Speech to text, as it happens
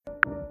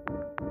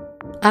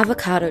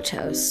Avocado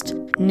Toast.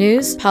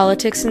 News,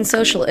 politics, and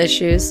social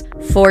issues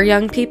for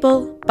young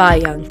people, by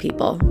young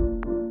people.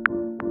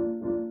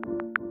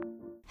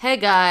 Hey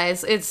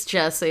guys, it's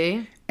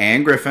Jesse.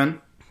 And Griffin.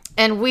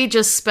 And we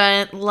just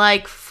spent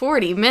like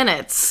 40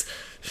 minutes,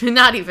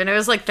 not even, it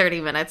was like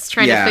 30 minutes,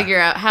 trying to figure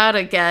out how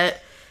to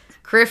get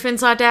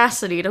Griffin's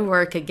Audacity to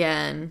work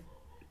again.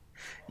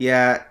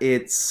 Yeah,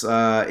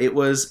 it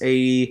was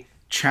a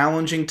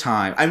challenging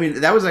time. I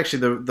mean, that was actually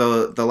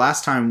the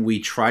last time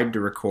we tried to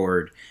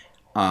record.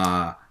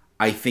 I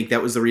think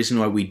that was the reason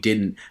why we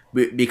didn't,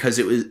 because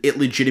it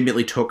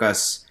legitimately took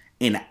us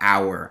an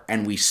hour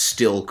and we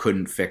still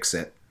couldn't fix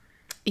it.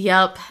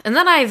 Yep. And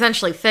then I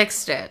eventually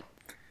fixed it.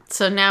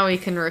 So now we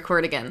can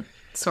record again,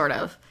 sort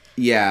of.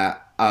 Yeah.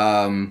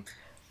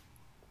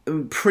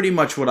 Pretty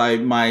much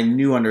my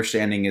new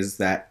understanding is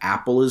that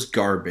Apple is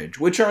garbage,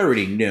 which I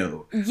already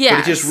knew. Yes. But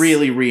it just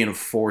really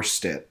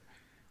reinforced it.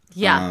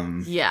 Yeah.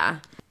 Yeah.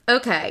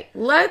 Okay.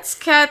 Let's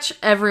catch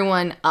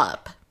everyone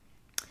up.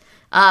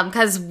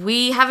 Because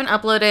we haven't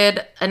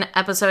uploaded an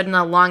episode in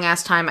a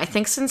long-ass time. I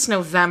think since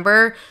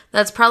November.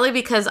 That's probably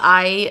because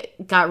I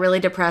got really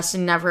depressed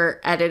and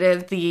never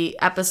edited the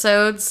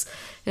episodes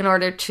in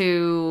order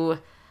to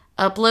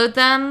upload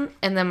them.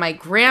 And then my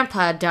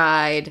grandpa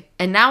died,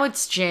 and now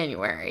it's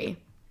January.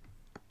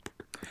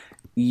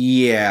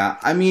 Yeah,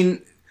 I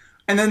mean,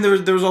 and then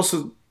there was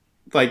also,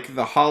 like,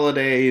 the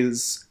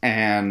holidays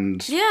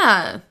and...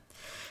 Yeah,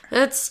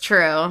 that's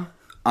true.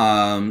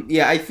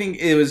 Yeah, I think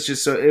it was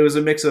just it was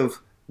a mix of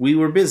we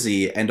were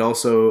busy and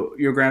also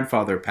your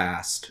grandfather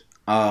passed.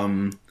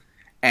 And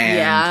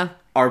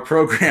our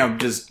program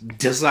just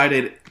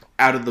decided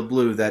out of the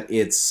blue that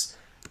it's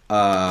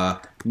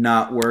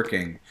not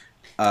working.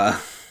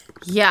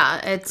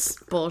 Yeah,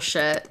 it's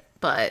bullshit,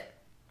 but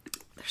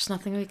there's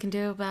nothing we can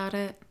do about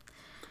it.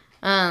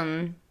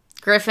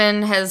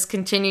 Griffin has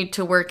continued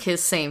to work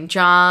his same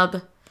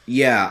job.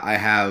 Yeah, I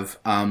have.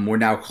 We're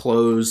now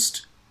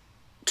closed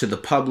to the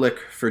public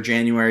for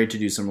January to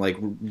do some like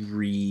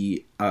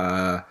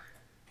I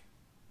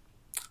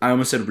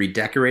almost said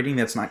redecorating.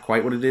 That's not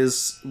quite what it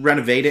is.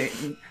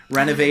 Renovating.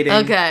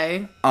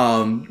 Okay.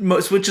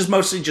 Which is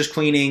mostly just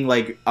cleaning,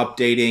 like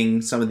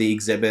updating some of the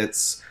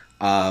exhibits,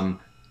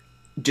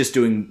 just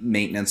doing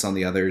maintenance on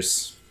the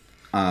others.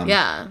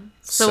 Yeah.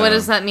 So what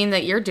does that mean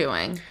that you're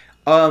doing?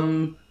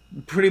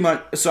 Pretty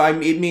much. So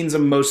it means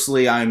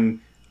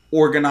I'm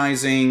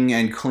organizing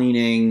and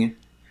cleaning.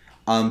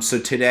 So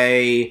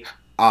today,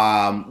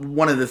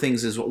 one of the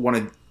things is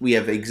we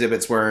have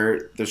exhibits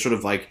where they're sort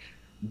of like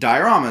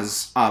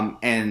dioramas,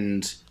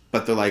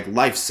 but they're like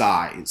life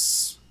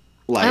size,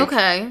 like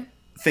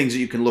things that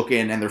you can look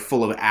in, and they're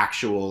full of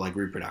actual like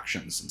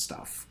reproductions and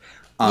stuff.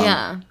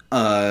 So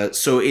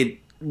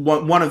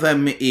one of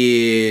them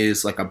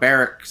is like a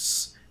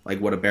barracks, like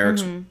what a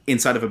barracks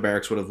inside of a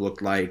barracks would have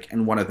looked like,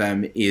 and one of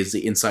them is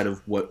the inside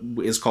of what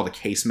is called a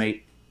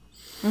casemate,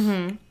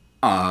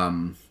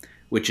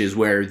 which is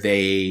where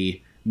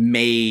they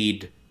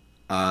made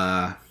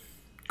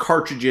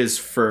cartridges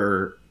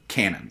for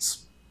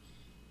cannons.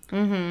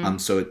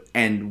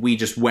 And we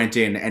just went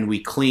in and we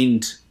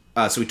cleaned.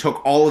 So we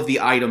took all of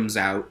the items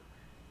out.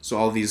 So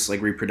all of these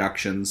like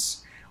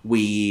reproductions,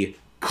 we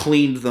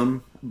cleaned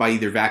them by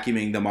either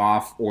vacuuming them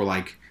off or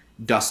like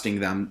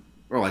dusting them,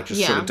 or like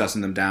just sort of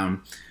dusting them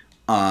down.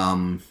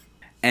 And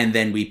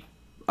then we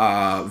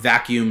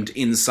vacuumed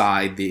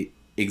inside the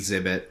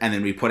exhibit, and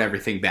then we put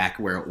everything back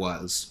where it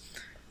was.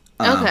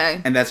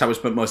 And that's how I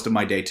spent most of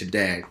my day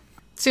today.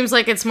 Seems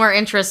like it's more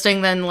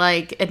interesting than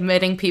like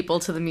admitting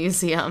people to the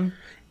museum.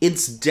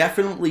 It's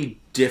definitely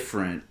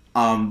different.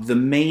 The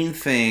main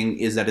thing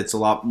is that it's a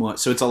lot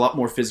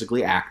more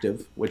physically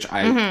active, which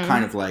I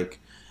kind of like.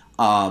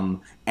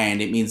 And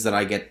it means that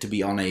I get to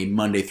be on a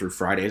Monday through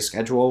Friday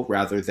schedule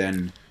rather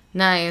than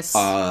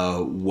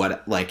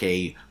what like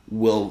a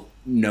will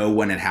know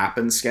when it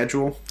happens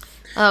schedule.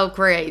 Oh,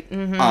 great.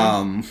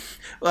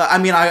 I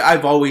mean,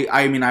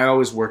 I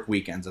always work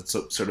weekends. That's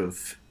sort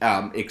of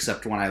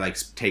except when I like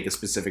take a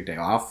specific day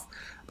off.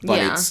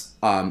 But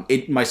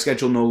my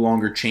schedule no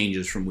longer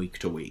changes from week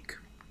to week.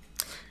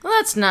 Well,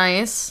 that's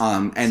nice.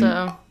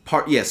 So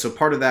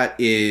part of that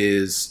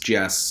is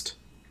just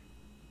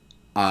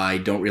I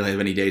don't really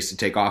have any days to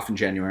take off in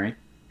January.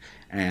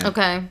 And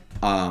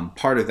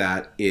part of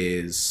that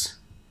is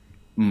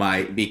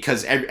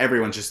because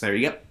everyone's just there.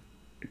 Yep.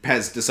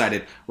 Pez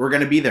decided we're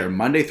going to be there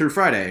Monday through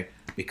Friday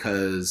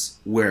because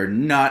we're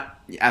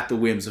not at the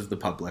whims of the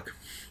public.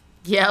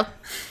 Yep.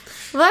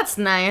 Well, that's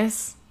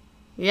nice.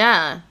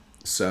 Yeah.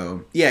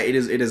 So, yeah, it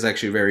is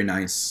actually very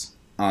nice.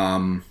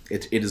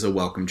 It is a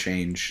welcome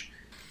change.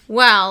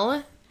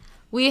 Well,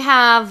 we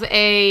have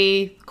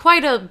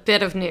quite a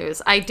bit of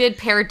news. I did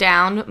pare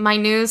down my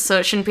news, so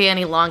it shouldn't be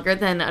any longer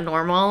than a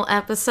normal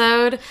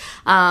episode.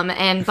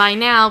 And by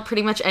now,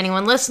 pretty much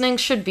anyone listening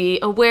should be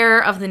aware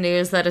of the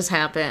news that has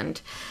happened.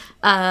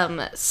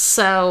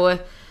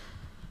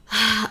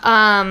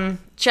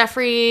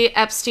 Jeffrey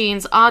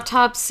Epstein's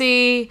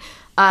autopsy,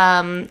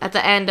 at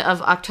the end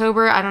of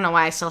October. I don't know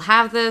why I still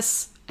have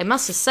this. I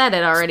must have said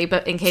it already,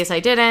 but in case I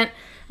didn't,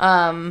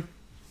 A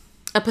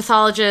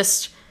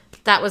pathologist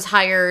that was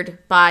hired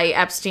by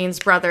Epstein's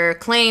brother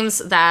claims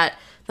that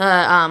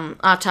the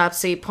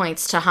autopsy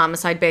points to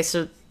homicide based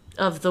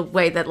of the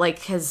way that, like,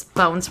 his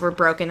bones were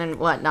broken and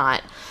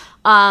whatnot.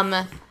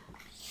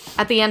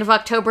 At the end of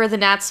October, the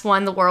Nats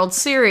won the World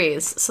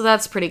Series, so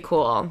that's pretty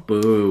cool.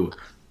 Boo.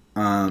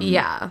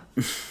 Yeah.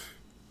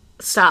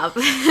 Stop.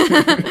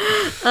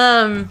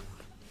 The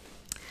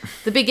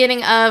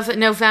beginning of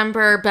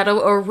November,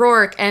 Beto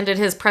O'Rourke ended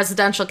his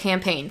presidential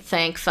campaign.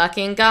 Thank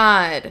fucking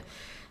God.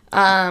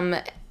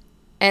 And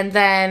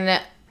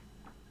then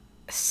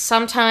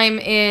sometime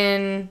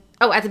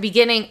at the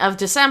beginning of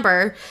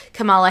December,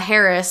 Kamala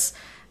Harris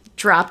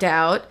dropped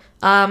out.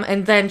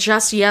 And then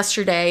just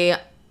yesterday,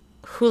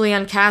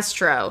 Julian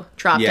Castro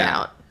dropped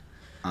out.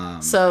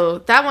 So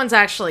that one's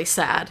actually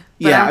sad.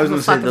 But I don't give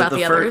a fuck about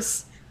the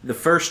others. The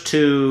first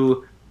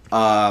two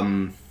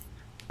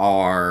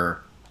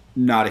are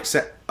not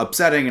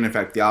upsetting, and in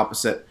fact the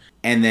opposite.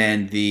 And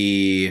then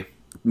the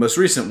most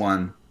recent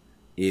one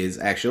is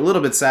actually a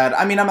little bit sad.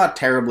 I mean, I'm not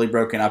terribly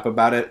broken up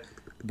about it,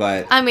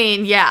 but... I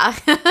mean, yeah.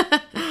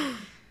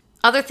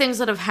 Other things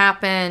that have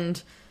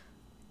happened,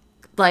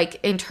 like,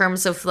 in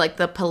terms of, like,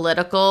 the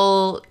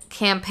political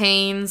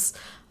campaigns...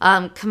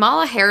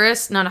 Kamala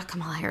Harris, no, not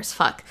Kamala Harris,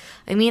 fuck.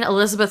 I mean,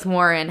 Elizabeth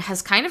Warren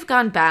has kind of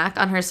gone back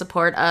on her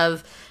support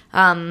of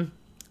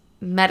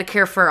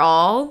Medicare for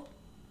All.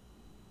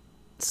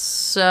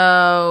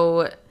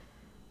 So,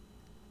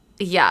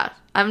 yeah,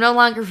 I'm no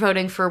longer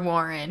voting for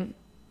Warren.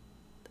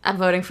 I'm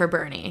voting for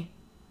Bernie.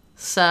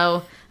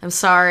 So, I'm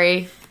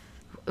sorry.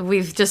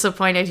 We've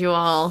disappointed you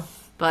all,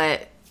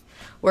 but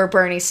where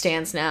Bernie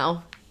stands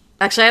now.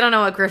 Actually, I don't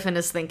know what Griffin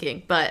is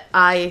thinking, but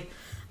I'm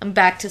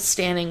back to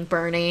standing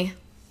Bernie.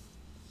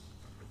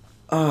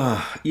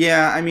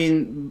 Yeah, I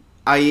mean,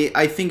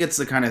 I think it's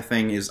the kind of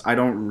thing is I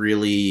don't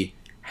really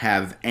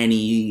have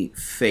any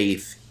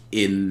faith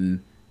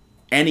in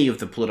any of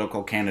the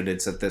political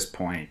candidates at this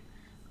point.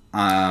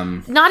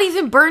 Not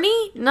even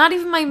Bernie? Not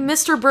even my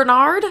Mr.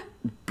 Bernard?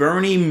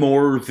 Bernie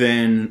more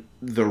than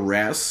the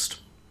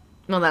rest.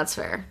 Well, that's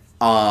fair.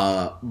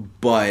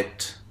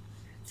 But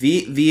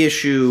the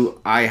issue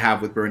I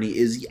have with Bernie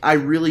is I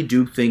really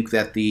do think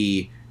that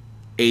the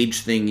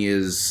age thing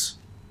is...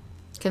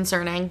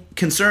 Concerning,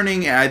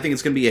 and I think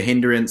it's going to be a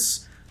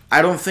hindrance.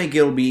 I don't think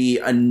it'll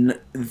be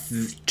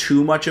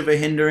too much of a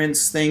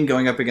hindrance thing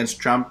going up against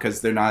Trump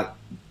because they're not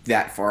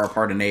that far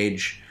apart in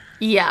age.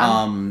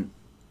 Yeah.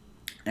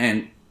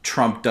 And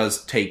Trump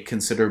does take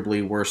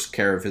considerably worse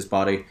care of his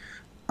body.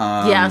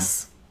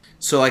 Yes.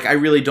 So, like, I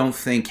really don't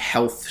think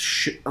health...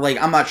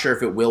 I'm not sure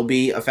if it will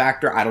be a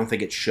factor. I don't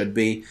think it should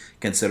be,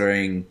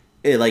 considering,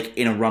 like,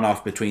 in a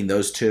runoff between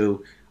those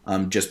two,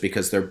 just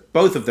because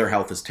both of their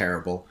health is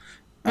terrible.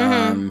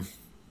 Mm-hmm.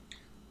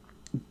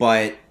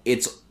 But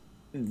it's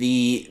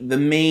the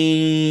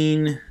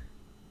main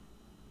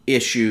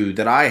issue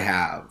that I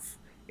have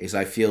is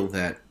I feel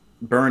that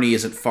Bernie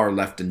isn't far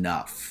left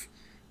enough.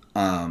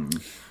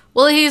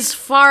 Well, he's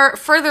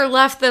further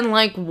left than,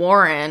 like,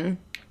 Warren.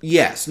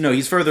 Yes, no,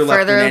 he's further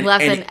left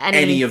than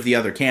any of the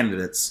other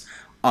candidates.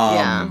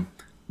 Yeah.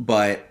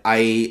 But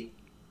I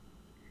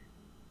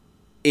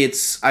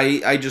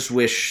just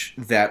wish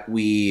that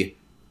we...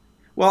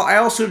 Well, I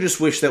also just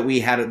wish that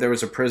there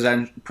was a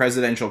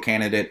presidential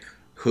candidate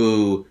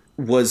who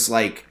was,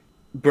 like,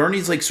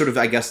 Bernie's, like, sort of,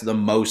 I guess, the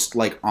most,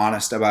 like,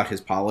 honest about his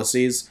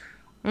policies.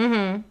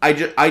 Mm-hmm.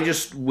 I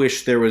just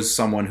wish there was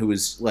someone who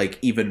was, like,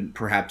 even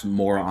perhaps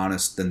more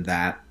honest than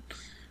that.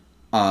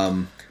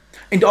 And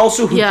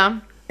also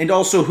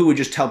who would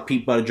just tell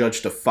Pete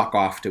Buttigieg to fuck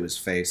off to his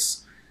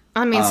face.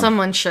 I mean,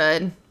 someone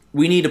should.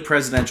 We need a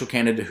presidential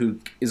candidate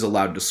who is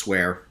allowed to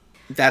swear.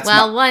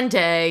 One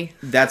day.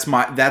 That's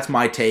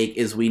my take.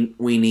 Is we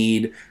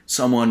need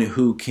someone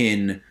who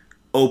can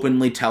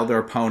openly tell their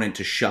opponent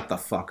to shut the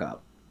fuck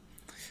up.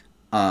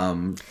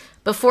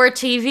 Before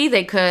TV,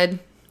 they could.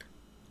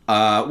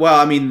 Well,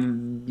 I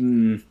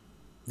mean,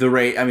 there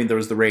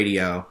was the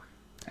radio,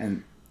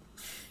 and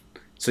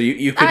so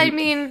you couldn't. I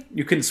mean,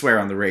 you couldn't swear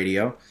on the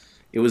radio.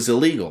 It was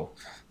illegal.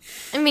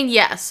 I mean,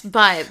 yes,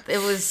 but it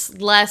was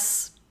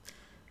less.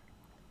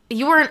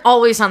 You weren't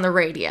always on the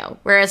radio,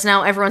 whereas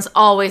now everyone's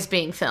always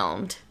being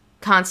filmed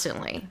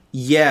constantly.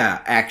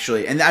 Yeah,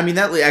 actually, and I mean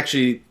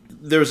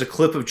there was a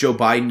clip of Joe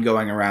Biden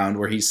going around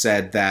where he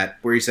said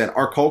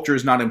our culture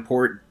is not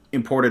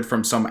imported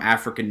from some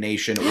African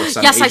nation or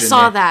some yes, Asian I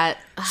saw that.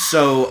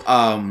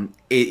 So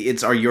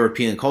it's our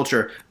European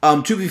culture.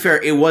 To be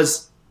fair, it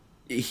was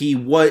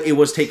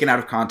taken out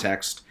of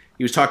context.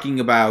 He was talking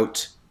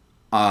about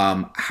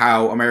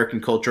how American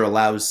culture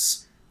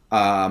allows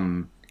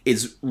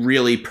is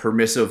really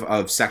permissive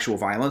of sexual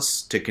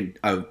violence to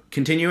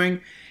continuing,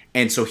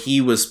 and so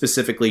he was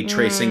specifically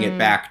tracing it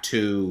back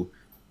to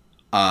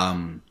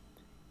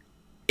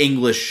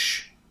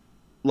English,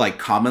 like,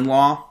 common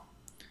law.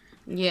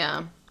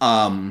 Yeah.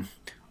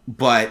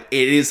 But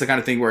it is the kind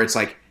of thing where it's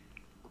like,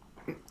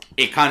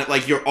 it kind of,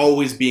 like, you're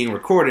always being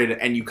recorded,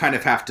 and you kind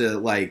of have to,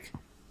 like,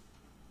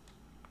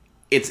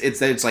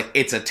 it's like,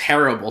 it's a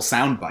terrible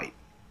soundbite.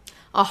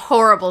 a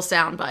horrible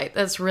soundbite.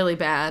 That's really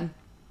bad.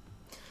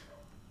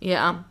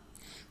 Yeah.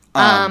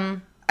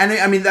 And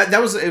I mean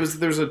there was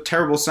a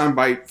terrible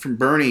soundbite from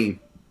Bernie.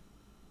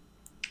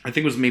 I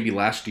think it was maybe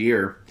last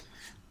year,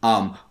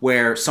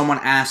 where someone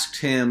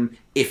asked him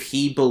if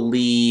he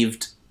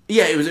believed.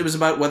 Yeah, it was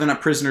about whether or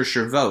not prisoners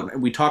should vote.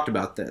 We talked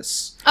about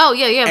this. Oh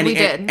yeah, we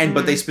did.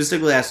 But they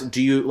specifically asked,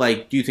 do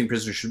you think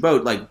prisoners should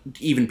vote? Like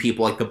even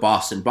people like the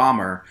Boston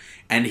bomber.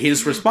 And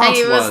his response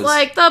was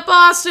like, the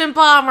Boston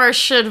bomber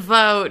should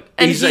vote.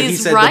 And he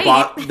said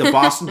right. the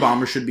Boston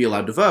bomber should be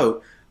allowed to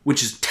vote,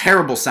 which is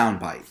terrible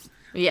soundbite.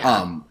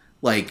 Yeah.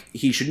 Like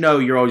he should know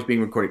you're always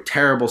being recorded.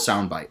 Terrible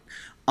soundbite.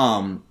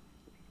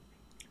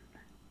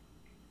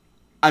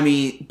 I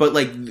mean, but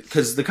like,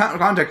 because the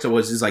context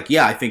is like,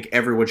 yeah, I think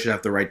everyone should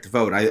have the right to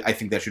vote. I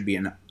think that should be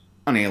an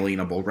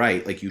unalienable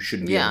right. Like, you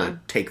shouldn't be able to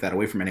take that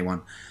away from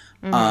anyone.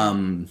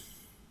 Mm-hmm.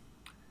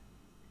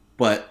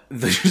 But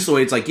just the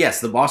way it's like, yes,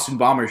 the Boston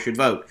bomber should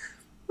vote.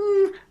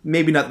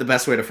 Maybe not the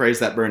best way to phrase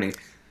that, Bernie.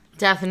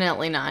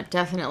 Definitely not.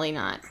 Definitely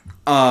not.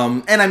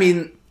 And I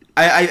mean,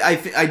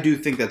 I do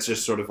think that's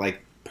just sort of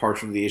like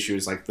part of the issue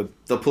is like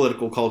the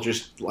political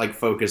cultures like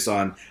focus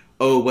on,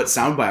 what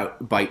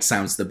soundbite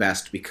sounds the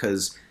best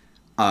because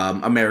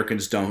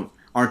Americans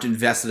aren't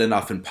invested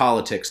enough in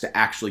politics to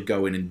actually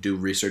go in and do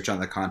research on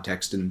the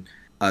context. And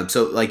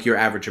so, like, your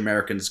average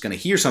American is going to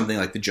hear something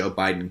like the Joe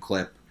Biden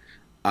clip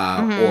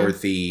or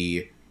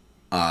the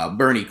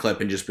Bernie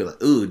clip and just be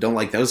like, ooh, don't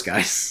like those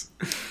guys.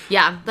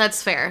 Yeah,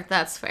 that's fair.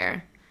 That's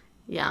fair.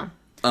 Yeah.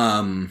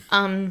 I was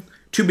going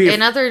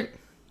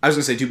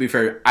to say, to be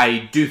fair,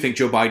 I do think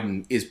Joe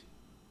Biden is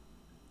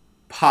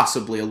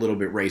possibly a little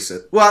bit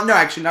racist. Well, no,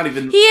 actually, not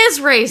even. He is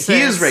racist.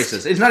 He is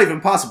racist. It's not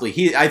even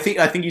possibly. I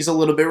think he's a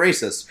little bit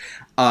racist.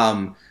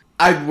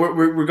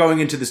 We're going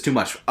into this too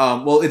much.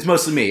 Well, it's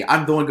mostly me.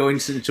 I'm the one going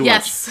into too much.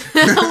 Yes,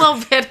 a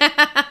little bit.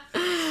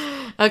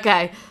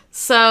 Okay,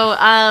 so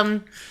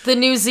the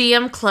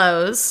museum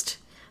closed.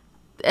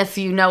 If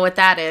you know what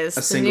that is,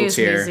 the news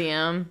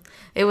museum.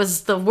 It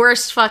was the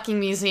worst fucking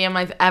museum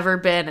I've ever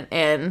been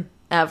in,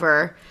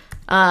 ever.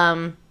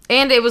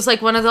 And it was,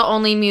 like, one of the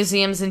only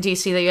museums in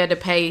D.C. that you had to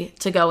pay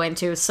to go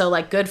into. So,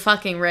 like, good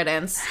fucking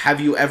riddance.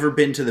 Have you ever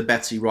been to the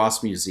Betsy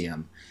Ross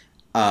Museum?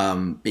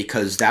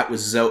 Because that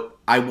was so...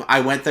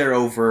 I went there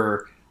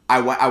over... I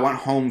went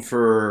home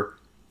for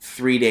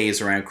 3 days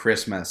around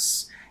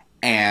Christmas.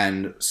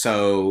 And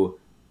so...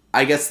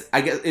 I guess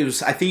it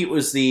was... I think it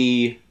was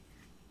the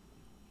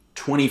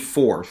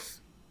 24th.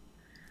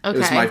 Okay. It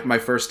was my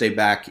first day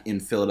back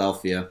in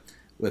Philadelphia.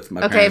 With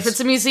my parents. If it's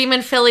a museum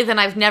in Philly, then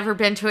I've never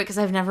been to it because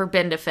I've never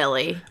been to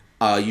Philly.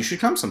 You should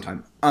come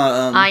sometime.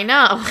 I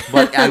know.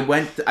 But I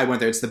went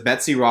there. It's the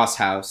Betsy Ross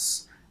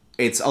House.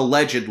 It's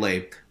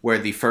allegedly where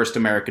the first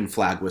American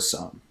flag was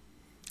sewn.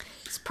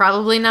 It's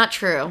probably not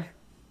true.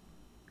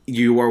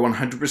 You are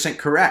 100%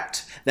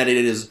 correct that it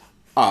is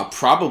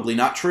probably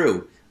not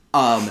true.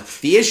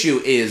 The issue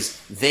is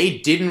they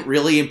didn't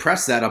really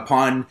impress that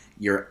upon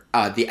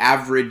the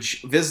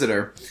average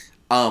visitor.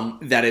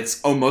 That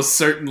it's almost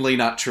certainly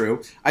not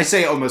true. I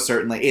say almost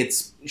certainly.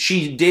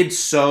 She did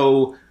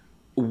sew,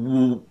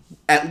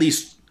 at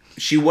least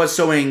she was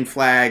sewing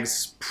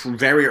flags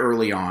very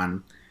early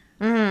on.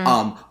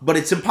 But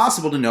it's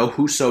impossible to know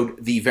who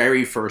sewed the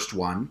very first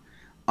one.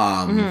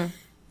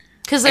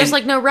 Because there's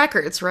like no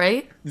records,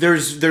 right?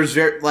 There's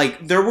very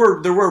like there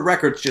were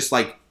records, just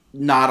like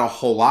not a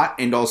whole lot,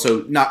 and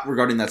also not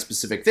regarding that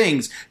specific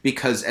things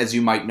because, as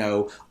you might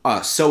know,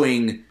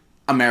 sewing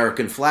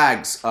American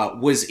flags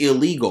was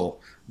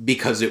illegal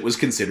because it was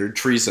considered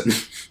treason.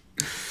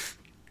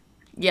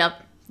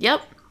 Yep.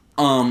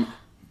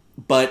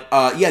 But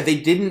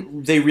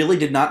they really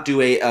did not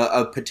do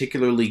a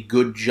particularly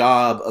good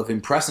job of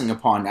impressing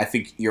upon, I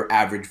think, your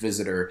average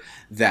visitor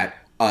that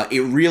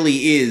it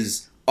really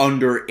is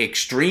under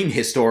extreme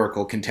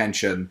historical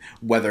contention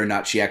whether or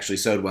not she actually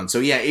sewed one. So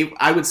yeah,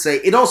 I would say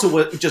it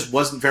also just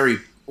wasn't very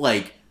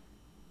like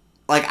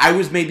I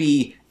was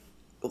maybe.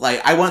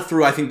 Like, I went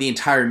through, I think, the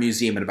entire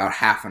museum in about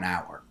half an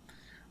hour.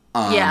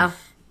 Yeah.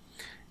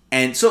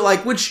 And so,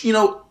 like, which,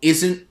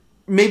 isn't...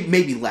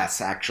 Maybe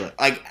less, actually.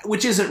 Like,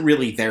 which isn't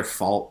really their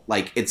fault.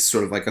 Like, it's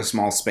sort of like a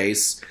small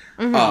space.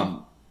 Mm-hmm.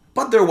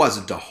 But there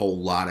wasn't a whole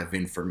lot of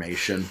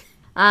information.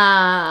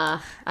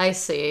 Ah, I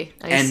see.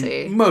 I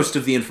see. Most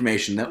of the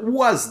information that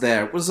was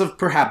there was of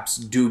perhaps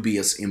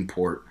dubious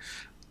import.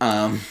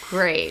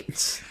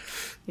 Great.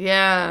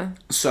 Yeah.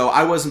 So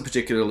I wasn't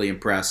particularly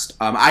impressed.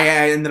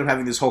 I ended up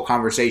having this whole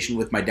conversation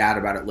with my dad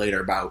about it later,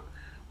 about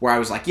where I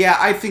was like, yeah,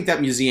 I think that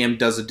museum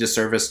does a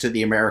disservice to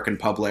the American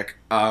public.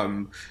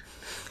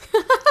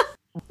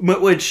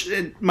 Which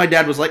my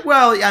dad was like,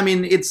 well, I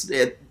mean,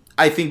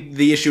 I think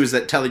the issue is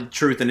that telling the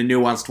truth in a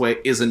nuanced way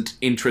isn't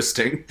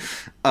interesting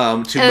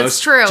to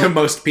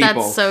most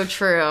people. That's so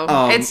true.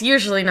 It's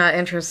usually not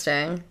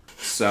interesting.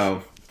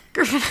 So...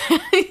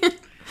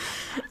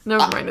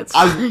 Never mind, it's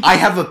fine. I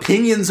have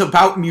opinions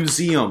about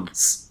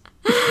museums.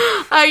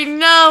 I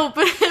know,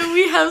 but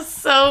we have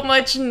so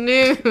much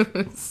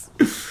news.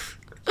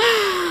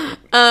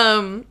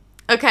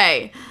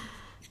 Okay.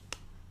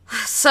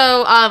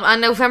 So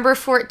on November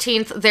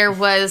 14th, there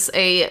was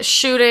a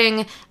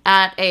shooting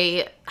at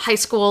a high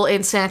school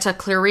in Santa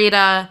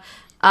Clarita.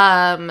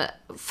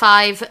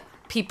 5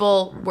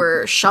 people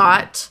were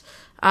shot.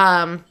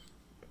 And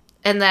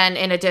then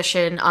in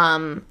addition,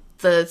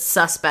 the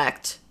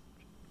suspect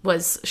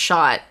was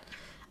shot.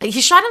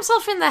 He shot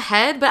himself in the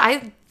head,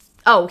 but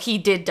he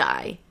did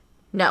die.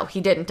 No,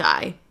 he didn't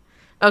die.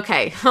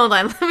 Okay, hold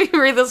on. Let me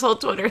read this whole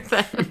Twitter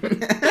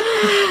thing.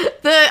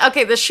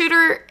 The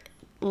shooter,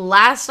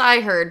 last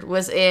I heard,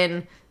 was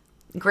in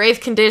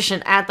grave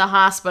condition at the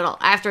hospital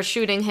after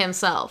shooting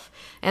himself.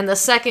 And the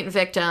second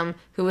victim,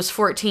 who was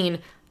 14,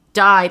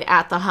 died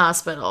at the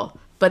hospital.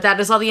 But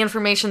that is all the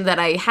information that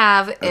I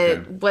have. Okay.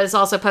 It was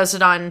also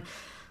posted on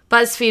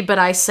BuzzFeed, but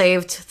I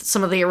saved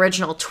some of the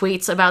original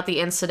tweets about the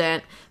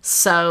incident.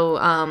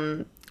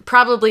 So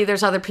probably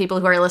there's other people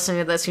who are listening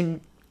to this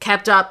who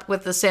kept up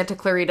with the Santa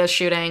Clarita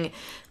shooting,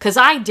 because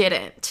I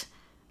didn't.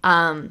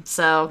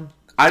 So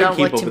I don't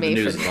keep up with the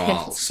news at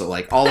all. So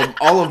like all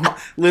of my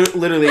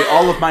literally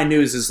all of my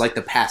news is like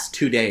the past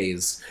 2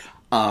 days.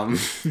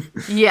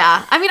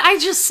 Yeah, I mean, I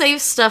just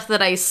save stuff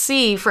that I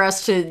see for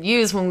us to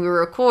use when we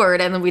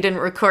record, and then we didn't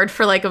record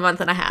for like a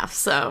month and a half.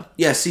 So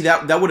yeah, see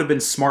that would have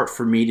been smart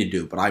for me to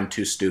do, but I'm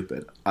too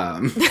stupid.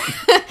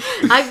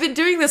 I've been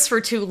doing this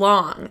for too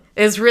long.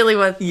 Is really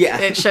what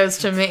it shows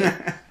to me.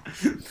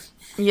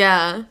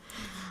 Yeah.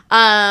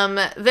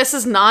 This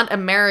is not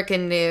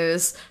American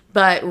news,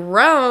 but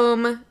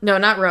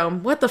not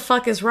Rome. What the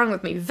fuck is wrong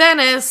with me?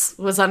 Venice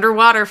was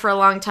underwater for a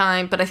long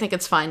time, but I think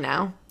it's fine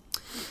now.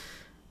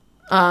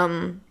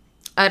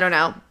 I don't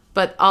know,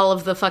 but all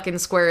of the fucking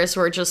squares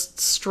were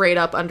just straight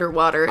up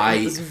underwater.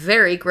 It was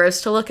very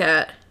gross to look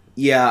at.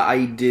 Yeah,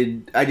 I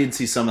did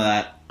see some of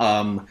that.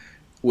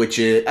 Which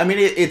is, I mean,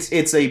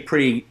 it's a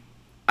pretty,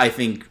 I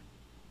think,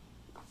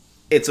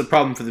 it's a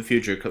problem for the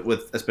future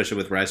especially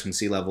with rising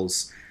sea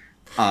levels.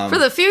 For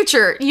the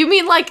future? You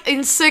mean like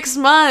in 6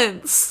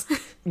 months?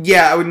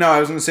 Yeah, I was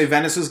going to say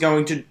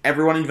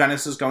everyone in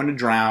Venice is going to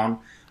drown.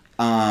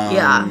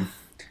 Yeah.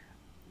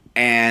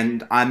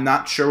 And I'm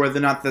not sure whether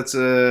or not that's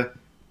I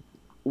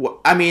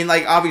mean,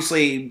 like,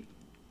 obviously,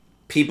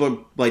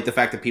 people, like, the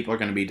fact that people are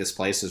going to be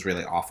displaced is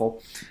really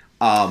awful.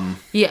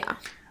 Yeah.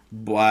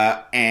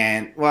 That's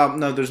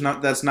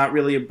not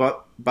really a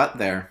but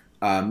there.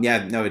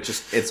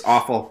 It's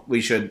awful.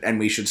 We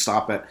should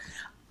stop it.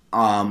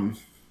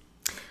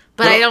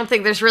 But I don't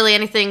think there's really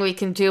anything we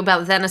can do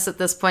about Venice at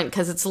this point,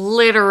 because it's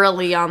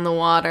literally on the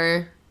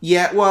water.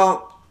 Yeah,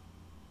 well,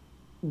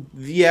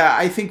 yeah,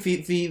 I think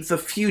the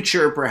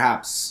future,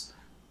 perhaps,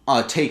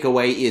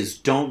 takeaway is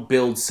don't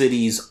build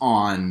cities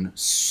on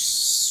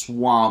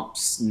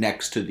swamps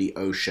next to the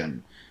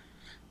ocean.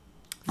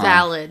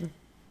 Valid.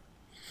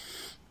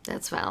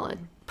 That's valid.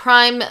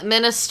 Prime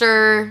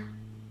Minister,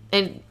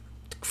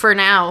 for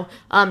now,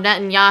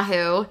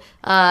 Netanyahu,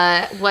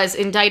 was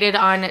indicted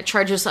on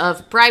charges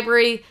of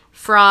bribery,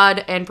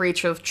 fraud, and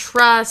breach of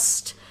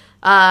trust.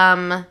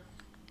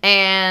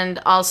 And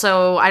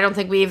also, I don't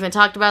think we even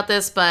talked about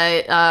this,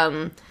 but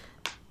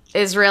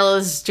Israel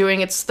is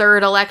doing its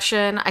 3rd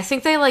election. I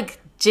think they,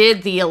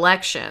 did the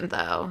election,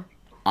 though.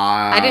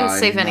 I didn't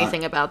save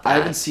anything about that. I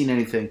haven't seen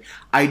anything.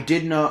 I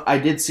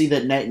did see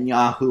that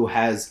Netanyahu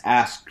has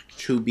asked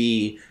to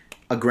be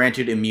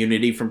granted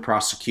immunity from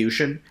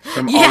prosecution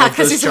from all of those charges. Yeah,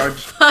 because he's a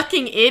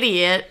fucking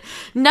idiot.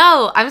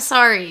 No, I'm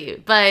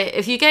sorry, but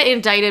if you get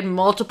indicted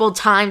multiple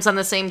times on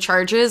the same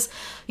charges,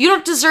 you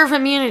don't deserve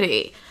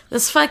immunity.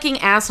 This fucking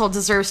asshole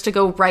deserves to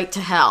go right to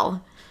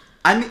hell.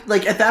 I mean,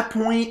 at that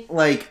point,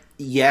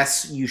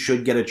 yes, you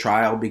should get a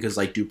trial because,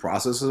 due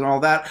process and all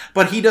that,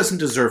 but he doesn't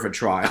deserve a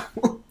trial.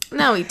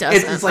 No, he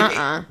doesn't.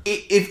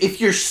 It's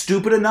if you're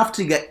stupid enough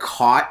to get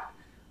caught,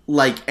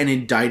 and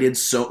indicted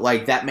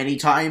that many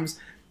times,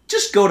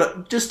 just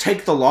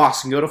take the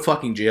loss and go to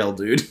fucking jail,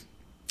 dude.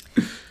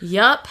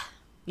 Yup.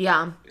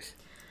 Yeah.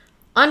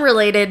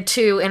 Unrelated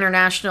to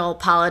international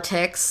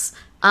politics,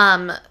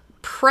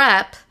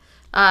 PrEP,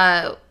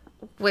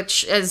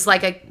 which is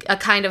a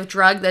kind of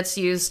drug that's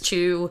used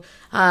to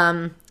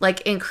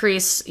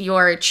increase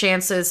your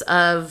chances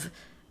of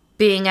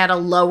being at a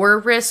lower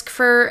risk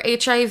for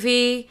HIV.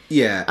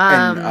 Yeah,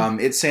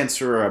 and it stands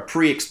for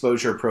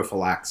pre-exposure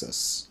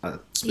prophylaxis,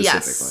 specifically.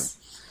 Yes.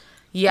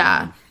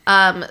 Yeah.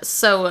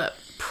 So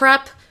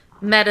PrEP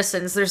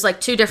medicines, there's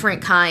 2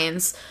 different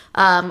kinds,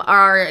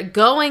 are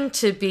going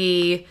to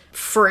be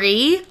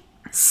free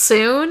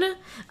soon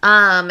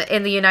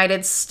in the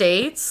United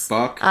States.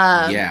 Fuck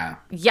yeah.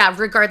 Yeah,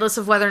 regardless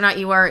of whether or not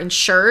you are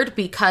insured,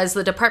 because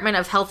the Department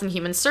of Health and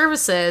Human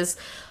Services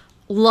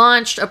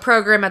launched a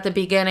program at the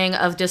beginning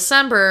of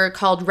December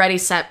called Ready,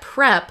 Set,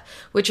 PrEP,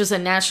 which is a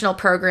national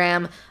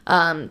program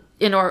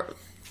in order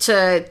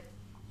to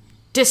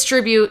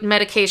distribute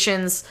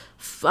medications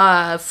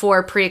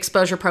for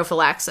pre-exposure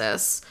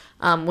prophylaxis,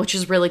 which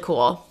is really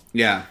cool.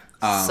 Yeah.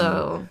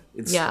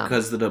 It's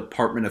because the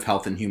Department of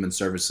Health and Human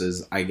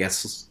Services, I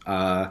guess,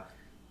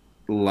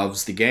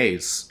 loves the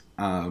gays.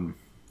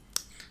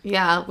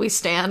 Yeah, we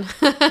stan.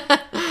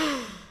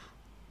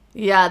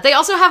 Yeah, they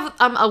also have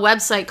a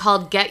website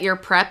called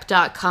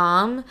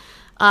getyourprep.com.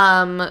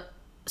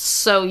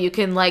 So you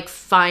can like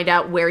find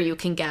out where you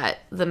can get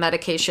the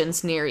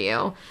medications near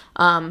you.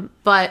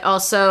 But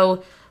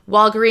also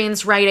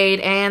Walgreens, Rite Aid,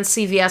 and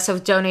CVS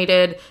have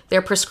donated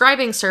their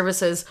prescribing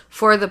services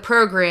for the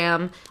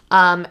program.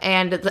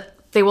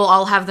 They will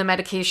all have the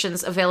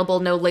medications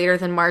available no later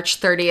than March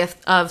 30th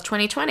of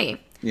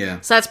 2020.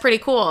 Yeah. So that's pretty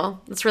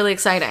cool. It's really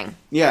exciting.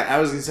 Yeah, I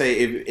was gonna say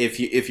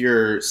if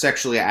you're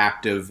sexually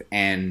active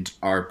and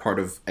are part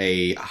of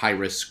a high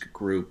risk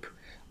group,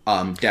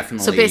 definitely.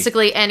 So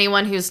basically,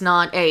 anyone who's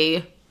not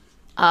a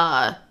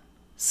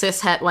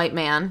cis-het white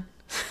man.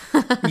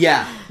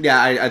 yeah,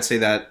 I'd say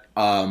that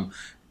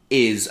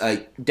is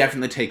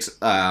definitely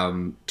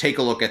take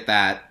a look at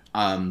that.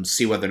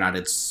 See whether or not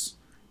it's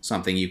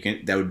something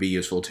that would be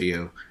useful to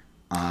you.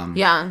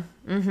 Yeah.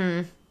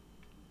 Mm-hmm.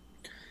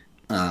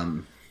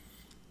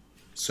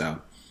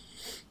 So.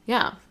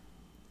 Yeah.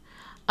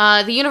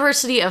 The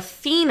University of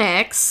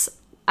Phoenix,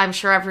 I'm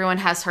sure everyone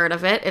has heard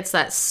of it. It's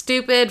that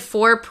stupid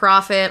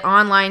for-profit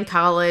online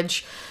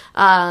college,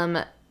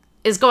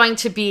 is going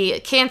to be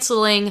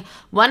canceling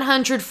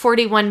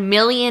 $141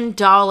 million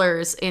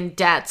in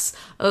debts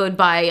owed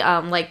by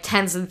like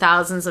tens and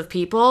thousands of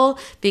people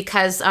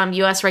because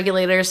U.S.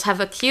 regulators have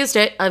accused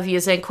it of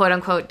using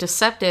quote-unquote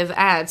deceptive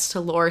ads to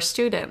lure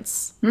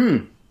students.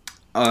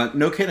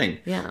 No kidding.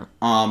 Yeah.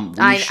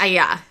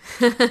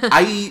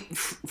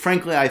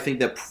 Frankly, I think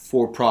that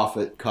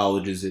for-profit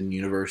colleges and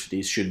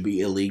universities should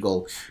be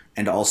illegal,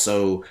 and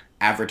also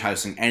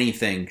advertising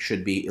anything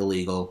should be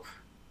illegal.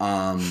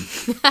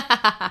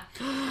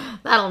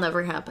 That'll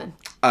never happen.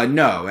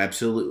 No,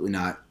 absolutely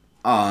not.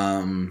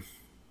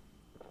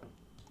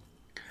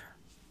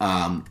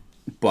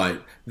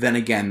 But then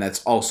again,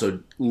 that's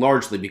also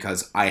largely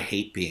because I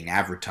hate being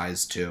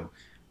advertised to.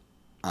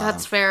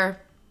 That's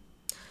fair.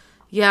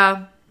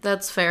 Yeah,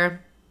 that's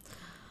fair.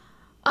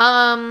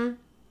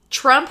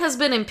 Trump has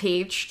been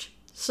impeached,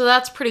 so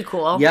that's pretty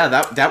cool. Yeah,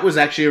 that was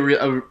actually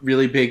a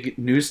really big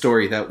news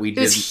story that we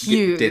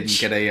didn't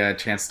get a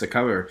chance to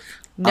cover.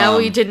 No,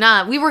 we did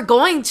not. We were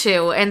going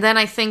to, and then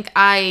I think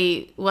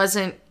I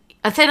wasn't.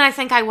 Then I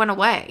think I went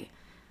away.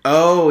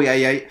 Oh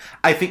yeah.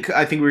 I think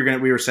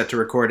we were set to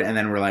record, and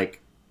then we were like,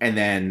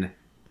 yeah,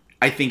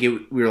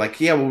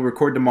 we'll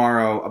record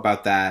tomorrow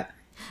about that.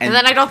 And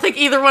then I don't think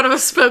either one of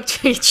us spoke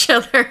to each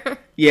other.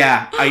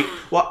 Yeah,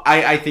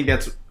 I think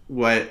that's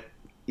what.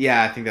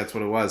 Yeah, I think that's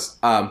what it was.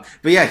 But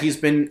yeah, he's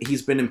been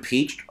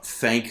impeached.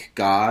 Thank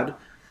God.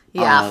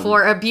 Yeah,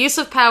 for abuse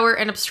of power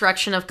and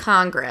obstruction of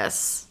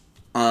Congress.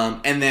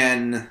 And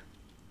then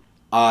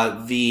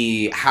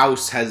the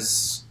House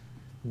has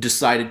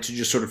decided to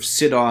just sort of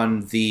sit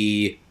on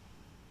the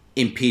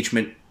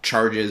impeachment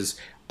charges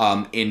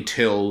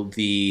until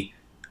they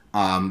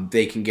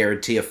can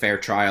guarantee a fair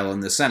trial in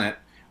the Senate.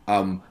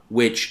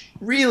 Which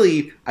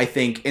really, I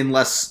think,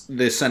 unless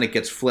the Senate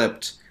gets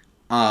flipped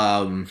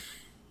in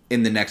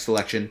the next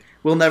election,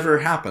 will never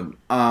happen.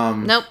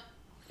 Nope,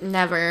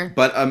 never.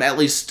 But at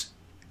least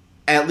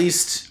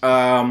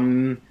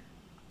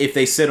if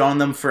they sit on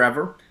them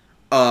forever,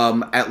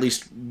 at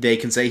least they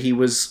can say he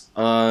was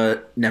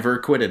never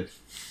acquitted.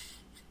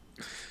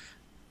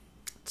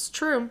 It's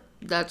true.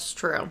 That's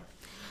true.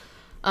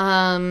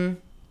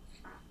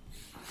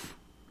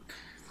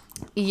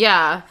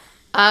 Yeah.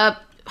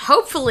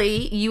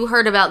 Hopefully you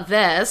heard about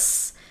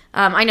this.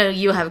 I know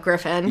you have,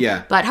 Griffin.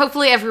 Yeah. But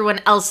hopefully everyone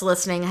else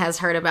listening has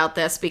heard about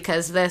this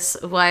because this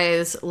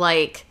was,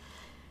 like,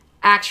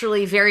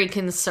 actually very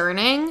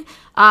concerning.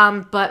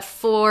 But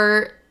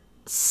for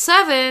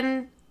 6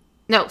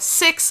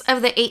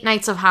 of the 8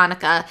 nights of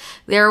Hanukkah,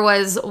 there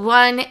was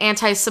one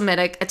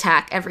anti-Semitic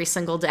attack every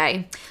single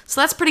day. So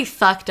that's pretty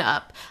fucked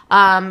up.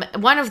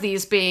 One of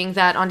these being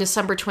that on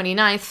December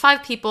 29th,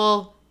 5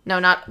 people... No,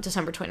 not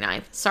December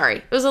 29th. Sorry.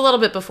 It was a little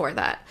bit before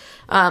that.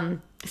 I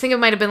think it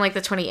might have been like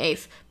the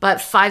 28th. But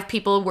 5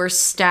 people were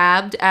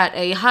stabbed at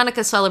a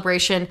Hanukkah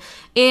celebration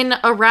in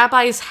a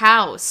rabbi's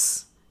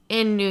house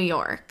in New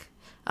York.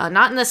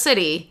 Not in the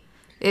city.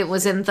 It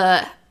was in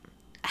the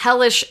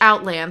hellish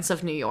outlands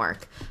of New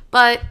York.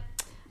 But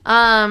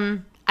I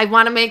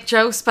want to make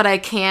jokes, but I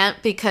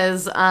can't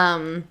because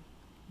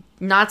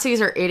Nazis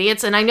are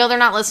idiots. And I know they're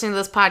not listening to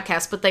this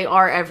podcast, but they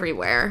are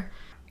everywhere.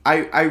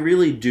 I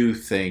really do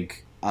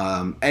think...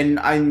 and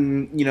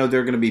I'm, there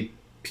are going to be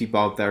people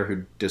out there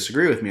who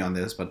disagree with me on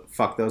this, but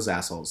fuck those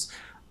assholes.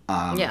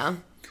 Yeah.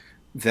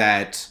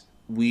 That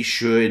we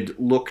should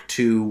look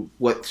to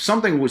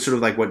something was sort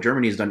of like what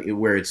Germany has done,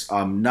 where it's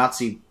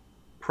Nazi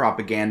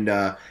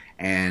propaganda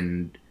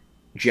and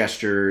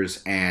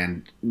gestures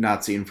and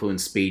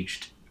Nazi-influenced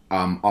speech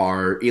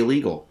are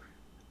illegal.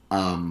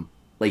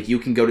 Like you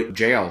can go to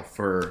jail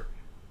for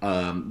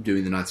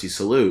doing the Nazi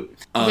salute.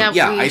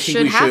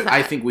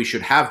 I think we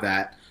should have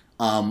that.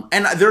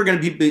 And there are going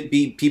to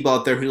be people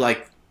out there who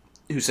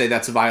say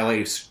that's a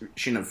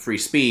violation of free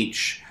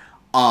speech.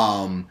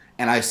 And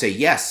I say,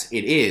 yes,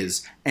 it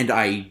is. And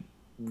I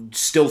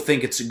still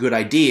think it's a good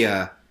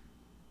idea.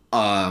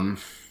 Yeah.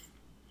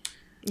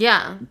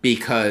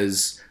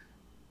 Because,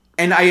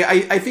 And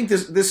I think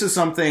this is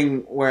something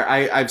where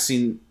I've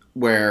seen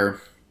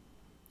where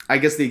I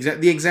guess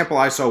the example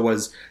I saw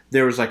was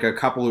there was like a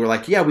couple who were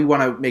like, yeah, we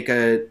want to make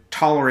a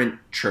tolerant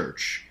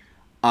church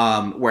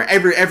where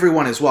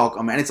everyone is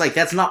welcome, and it's like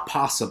that's not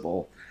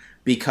possible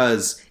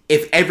because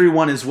if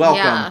everyone is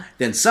welcome,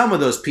 then some of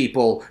those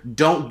people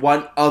don't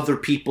want other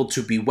people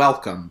to be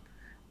welcome.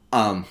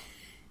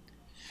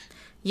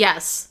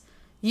 Yes,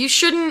 you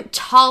shouldn't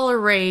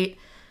tolerate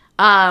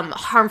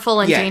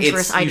harmful and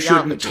dangerous ideologies. You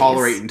shouldn't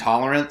tolerate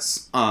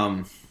intolerance.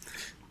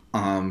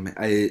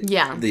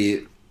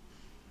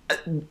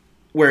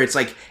 Where it's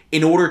like,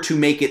 in order to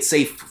make it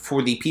safe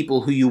for the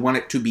people who you want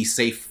it to be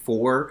safe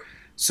for,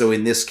 so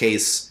in this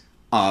case,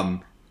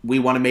 we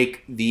want to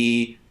make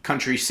the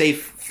country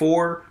safe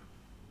for,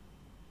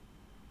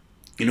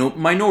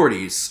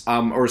 minorities,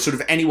 or sort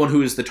of anyone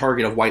who is the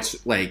target of white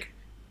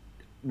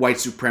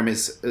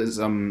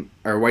supremacism,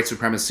 or white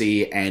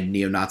supremacy and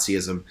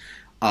neo-Nazism.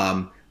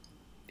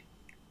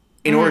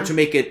 In order to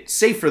make it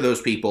safe for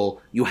those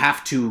people, you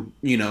have to,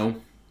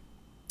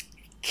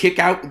 kick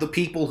out the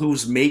people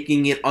who's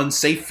making it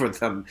unsafe for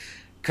them,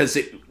 because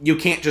you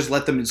can't just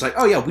let them. It's like,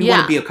 oh yeah, we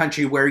want to be a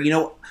country where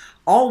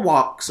all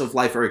walks of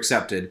life are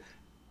accepted.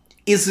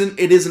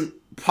 It isn't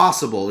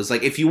possible. It's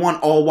like, if you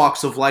want all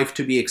walks of life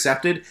to be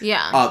accepted,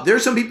 there are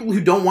some people who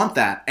don't want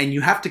that, and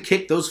you have to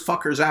kick those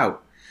fuckers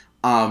out.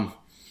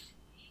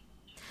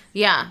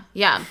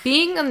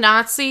 Being a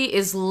Nazi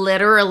is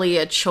literally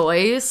a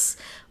choice,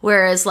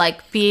 whereas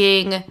like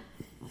being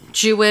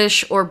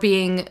Jewish or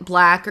being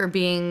black or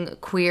being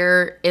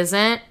queer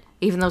isn't,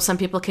 even though some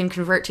people can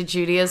convert to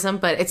Judaism,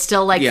 but it's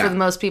still like for the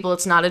most people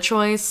it's not a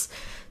choice.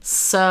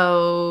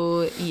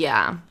 So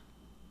yeah.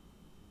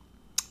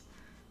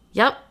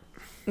 Yep.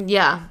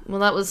 Yeah. Well,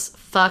 that was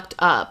fucked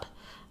up.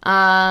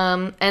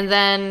 And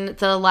then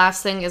the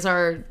last thing is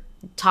our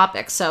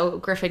topic. So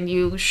Griffin,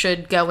 you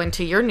should go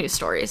into your news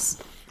stories.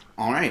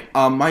 All right.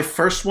 My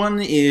first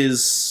one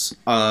is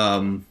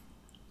a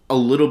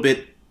little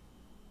bit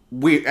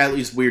weird, at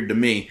least weird to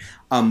me,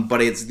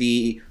 but it's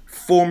the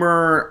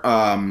former,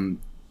 I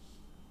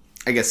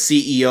guess,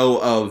 CEO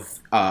of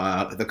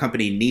the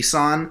company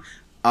Nissan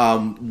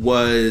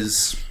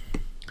was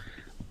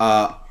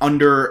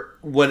under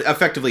what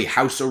effectively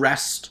house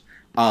arrest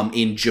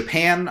in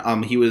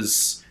Japan. He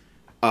was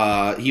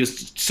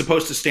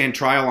supposed to stand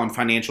trial on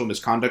financial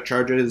misconduct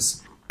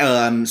charges.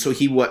 So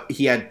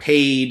he had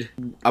paid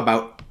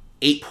about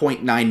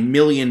 $8.9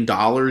 million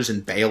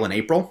in bail in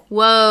April.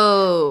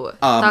 Whoa.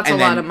 That's a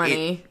lot of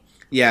money.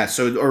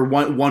 Or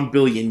 1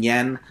 billion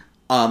yen.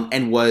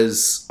 And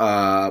was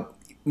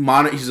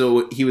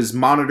he was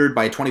monitored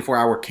by a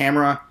 24-hour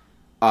camera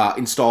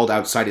installed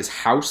outside his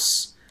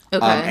house.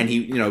 Okay. And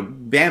he,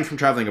 banned from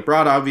traveling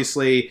abroad,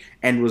 obviously,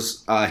 and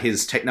was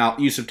his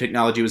use of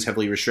technology was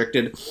heavily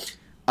restricted.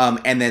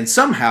 And then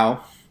somehow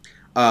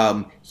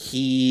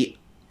he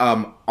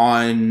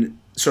on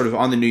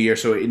the New Year,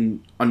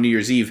 on New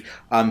Year's Eve,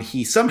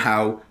 he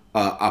somehow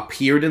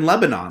appeared in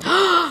Lebanon.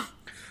 I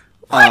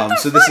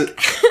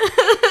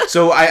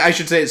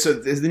should say,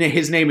 so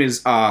his name is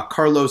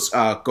Carlos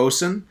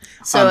Ghosn.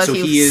 So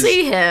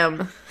see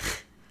him.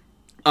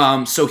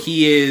 So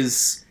he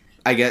is,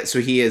 I guess,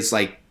 he is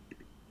like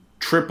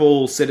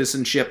triple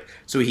citizenship.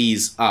 So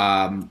he's,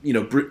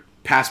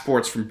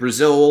 passports from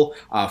Brazil,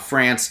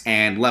 France,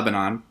 and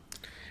Lebanon.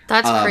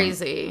 That's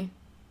crazy.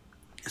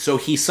 So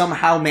he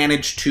somehow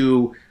managed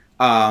to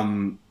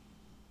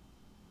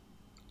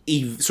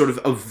sort of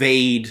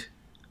evade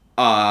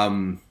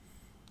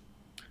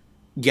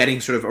getting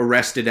sort of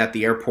arrested at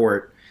the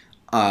airport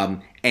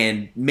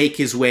and make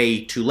his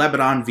way to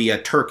Lebanon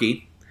via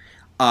Turkey.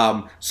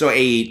 So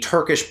a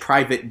Turkish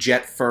private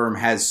jet firm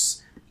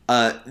has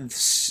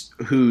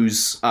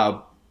whose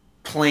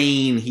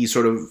planes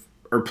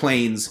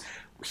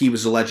he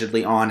was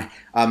allegedly on,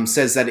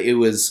 says that it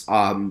was,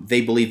 they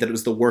believe that it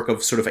was the work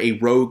of sort of a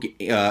rogue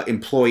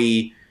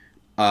employee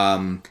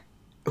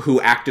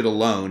who acted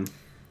alone.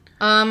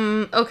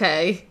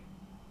 Okay.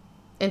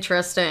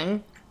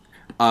 Interesting.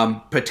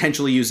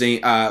 Potentially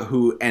using,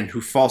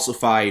 who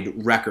falsified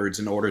records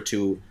in order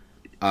to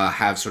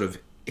have sort of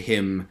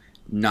him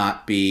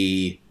not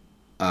be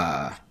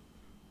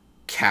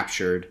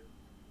captured.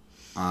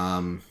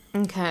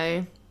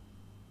 Okay.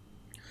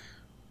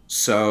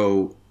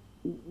 So...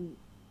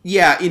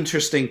 yeah,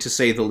 interesting to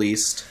say the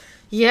least.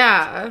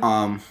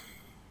 Yeah.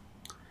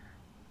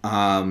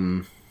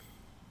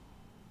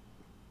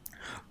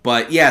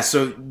 But yeah,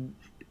 so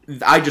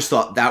I just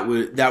thought that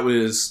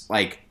was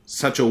like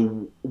such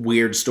a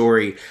weird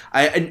story.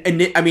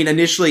 I mean,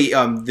 initially,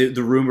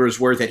 the rumors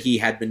were that he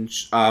had been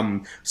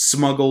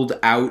smuggled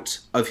out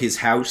of his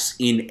house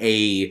in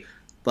a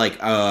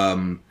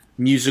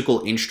musical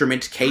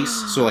instrument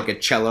case, so like a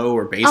cello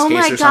or bass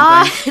case or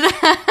something.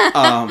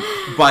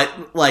 But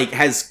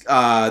has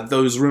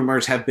those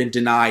rumors have been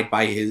denied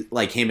by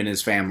him and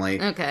his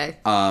family. Okay.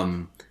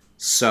 But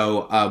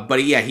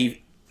yeah,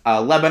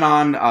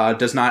 Lebanon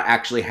does not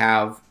actually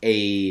have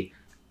a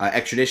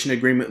extradition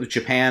agreement with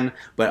Japan,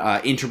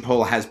 but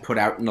Interpol has put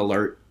out an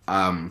alert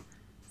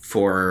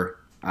for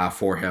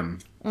for him.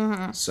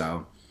 Mm-hmm.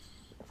 So,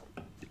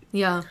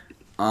 yeah.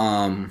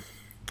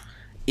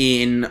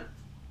 In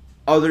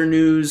other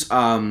news,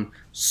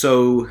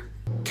 so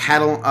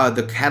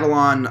the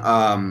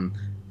Catalan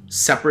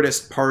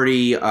separatist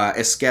party,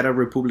 Esquerra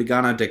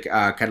Republicana de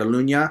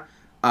Catalunya,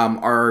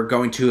 are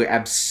going to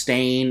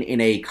abstain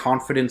in a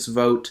confidence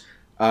vote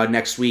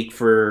next week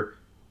for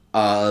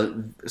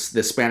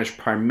the Spanish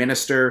Prime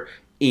Minister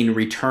in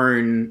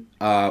return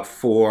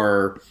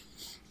for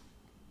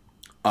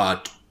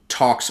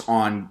talks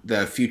on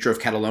the future of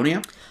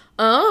Catalonia.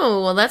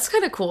 Oh, well, that's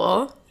kind of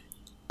cool.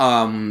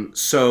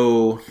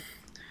 So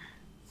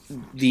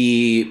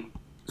the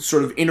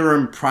sort of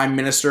interim Prime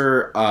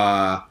Minister,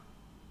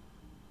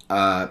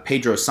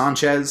 Pedro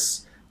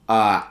Sanchez,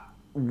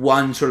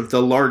 won sort of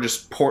the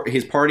largest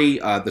his party,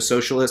 the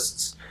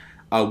Socialists,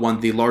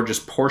 won the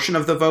largest portion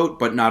of the vote,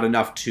 but not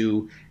enough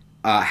to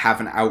have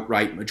an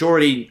outright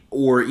majority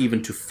or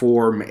even to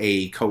form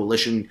a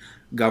coalition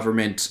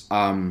government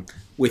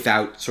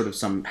without sort of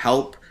some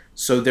help.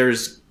 So there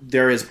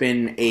has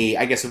been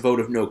a vote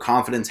of no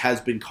confidence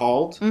has been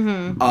called.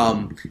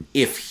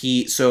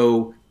 Mm-hmm.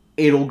 So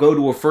it'll go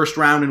to a first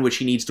round in which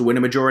he needs to win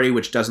a majority,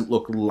 which doesn't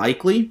look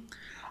likely.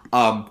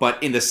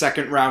 But in the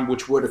second round,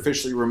 which would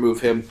officially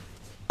remove him,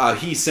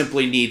 he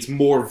simply needs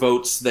more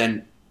votes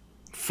than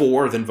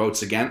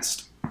votes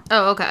against.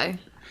 Oh, okay.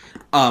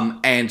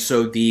 And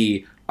so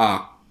the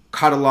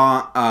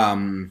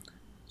Catalan,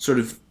 sort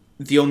of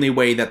the only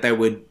way that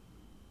would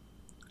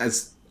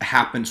as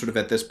happen sort of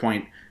at this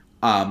point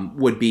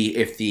would be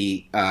if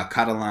the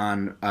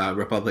Catalan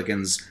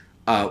Republicans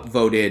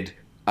voted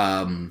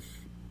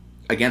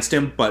against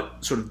him,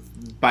 but sort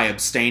of by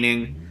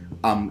abstaining,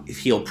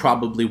 he'll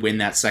probably win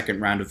that second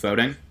round of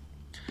voting.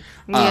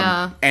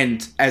 Yeah.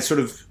 And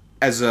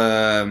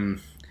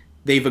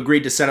they've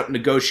agreed to set up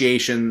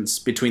negotiations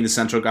between the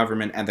central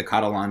government and the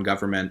Catalan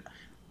government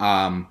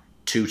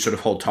to sort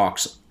of hold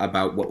talks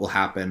about what will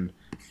happen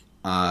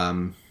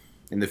in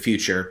the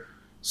future.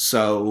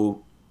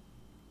 So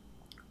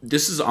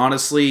this is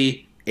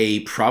honestly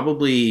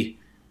probably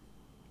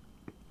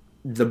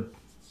the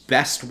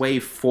best way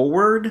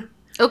forward.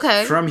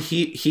 Okay. From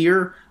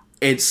here,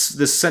 it's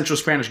the central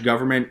Spanish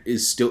government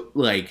is still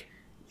like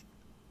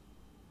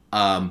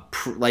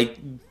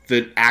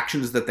the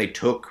actions that they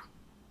took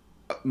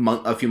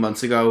a few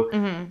months ago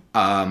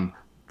mm-hmm.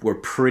 Were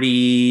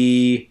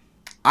pretty,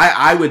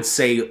 I would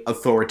say,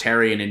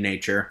 authoritarian in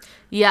nature.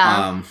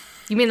 Yeah.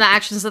 You mean the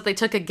actions that they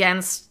took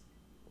against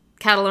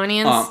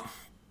Catalonians?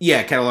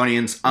 Yeah,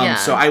 Catalonians. Yeah.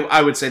 So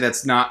I would say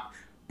that's not,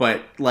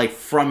 but like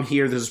from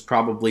here, this is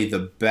probably the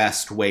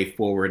best way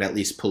forward, at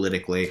least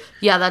politically.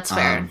 Yeah, that's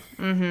fair.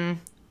 Mm-hmm.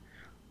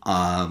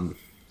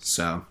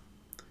 So,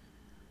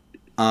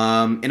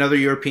 in other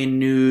European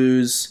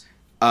news,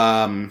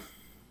 one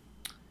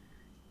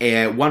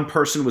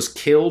person was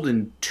killed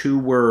and 2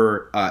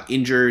 were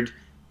injured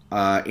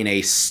in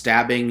a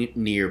stabbing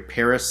near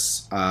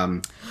Paris.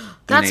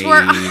 That's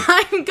where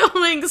I'm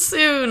going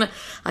soon.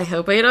 I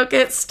hope I don't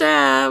get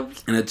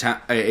stabbed.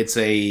 It's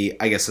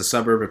a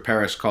suburb of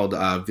Paris called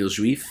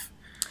Villejuif.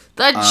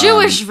 The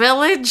Jewish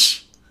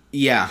village.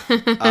 Yeah.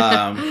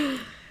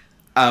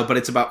 But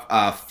it's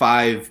about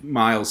 5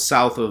 miles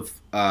south of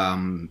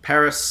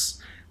Paris.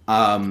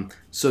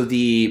 So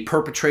the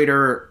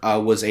perpetrator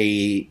was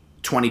a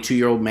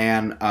 22-year-old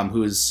man who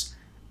was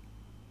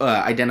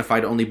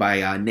identified only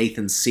by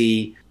Nathan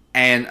C.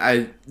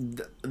 And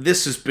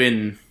this has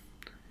been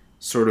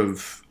sort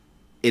of,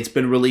 it's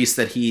been released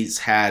that he's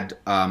had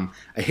a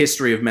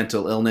history of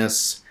mental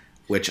illness,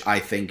 which I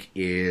think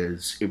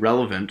is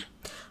irrelevant.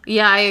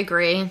 Yeah, I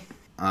agree.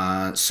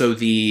 So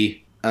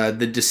the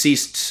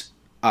deceased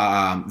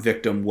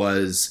victim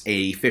was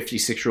a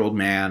 56-year-old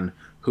man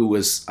who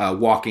was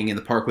walking in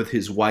the park with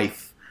his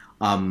wife,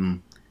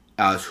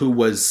 who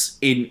was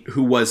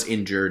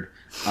injured,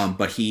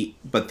 but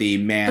the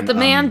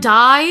man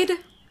died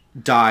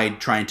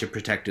trying to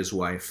protect his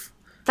wife.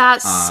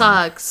 That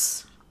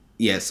sucks.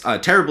 Yes,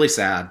 terribly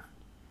sad.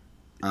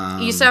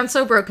 You sound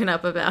so broken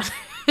up about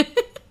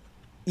it.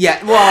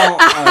 Yeah, well,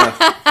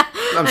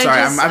 I'm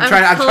sorry. I'm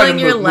trying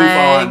to move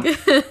on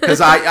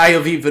because I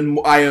have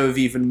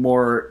even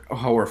more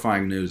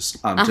horrifying news. Too.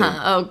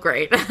 Oh,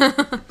 great.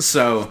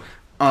 So,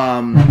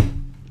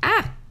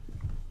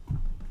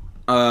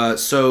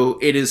 so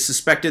it is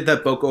suspected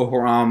that Boko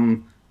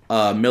Haram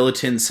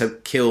militants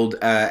have killed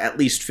at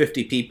least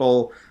 50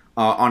 people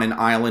on an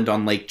island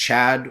on Lake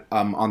Chad,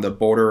 on the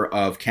border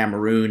of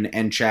Cameroon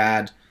and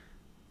Chad.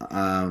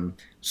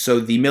 So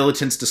the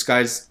militants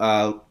disguised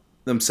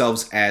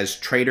themselves as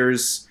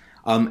traders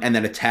and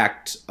then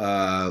attacked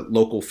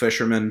local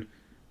fishermen.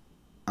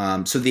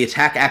 So the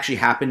attack actually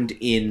happened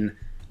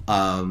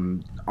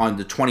on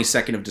the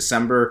 22nd of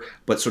December,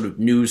 but sort of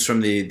news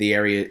from the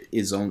area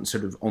is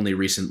only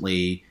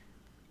recently,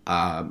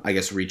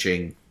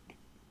 reaching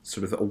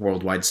sort of a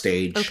worldwide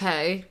stage.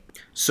 Okay.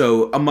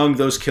 So among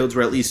those killed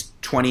were at least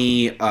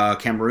 20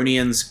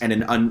 Cameroonians, and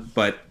an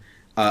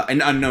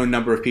unknown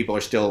number of people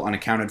are still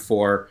unaccounted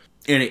for.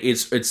 And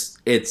it's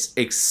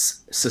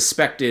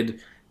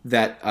suspected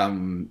that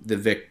the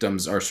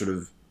victims are sort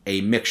of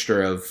a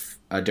mixture of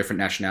different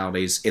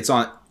nationalities. It's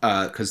on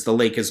because the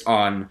lake is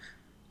on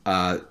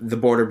the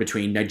border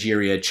between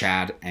Nigeria,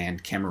 Chad,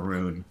 and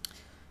Cameroon.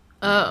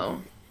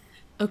 Oh,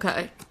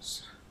 okay.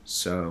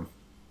 So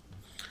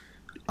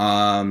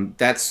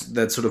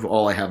that's sort of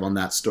all I have on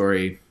that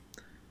story.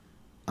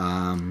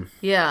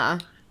 Yeah.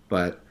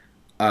 But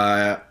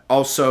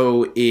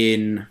also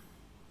in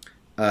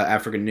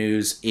African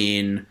news,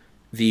 in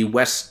the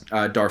West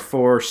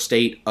Darfur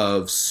state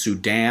of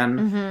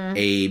Sudan,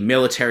 a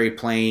military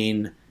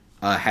plane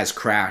has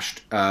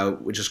crashed,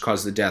 which has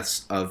caused the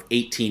deaths of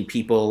 18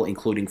 people,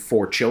 including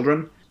 4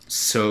 children.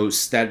 So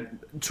that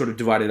sort of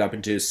divided up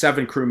into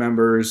 7 crew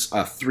members,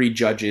 3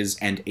 judges,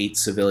 and 8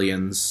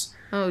 civilians.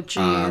 Oh,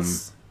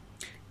 jeez.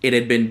 It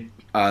had been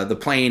the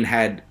plane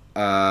had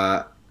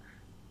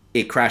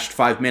it crashed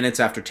 5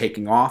 minutes after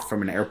taking off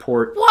from an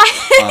airport.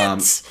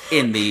 What?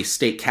 In the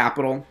state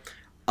capital,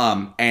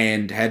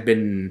 and had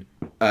been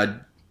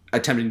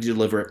attempting to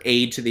deliver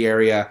aid to the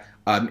area.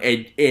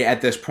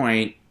 At this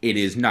point, it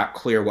is not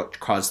clear what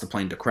caused the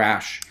plane to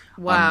crash.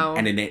 Wow.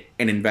 And an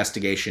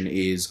investigation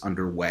is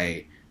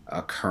underway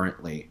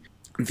currently.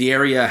 The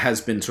area has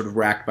been sort of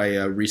racked by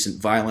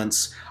recent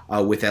violence,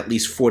 with at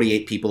least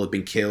 48 people have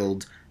been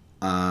killed,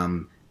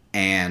 and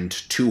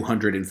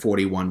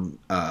 241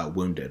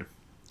 wounded.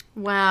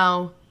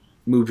 Wow.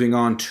 Moving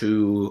on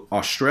to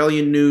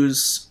Australian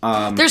news.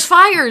 There's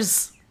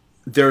fires!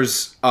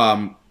 There's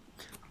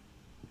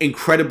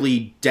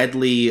incredibly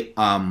deadly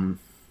and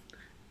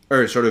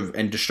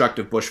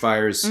destructive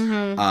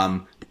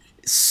bushfires.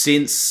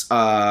 Since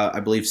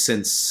I believe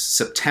since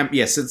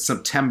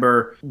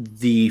September,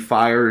 the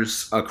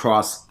fires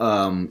across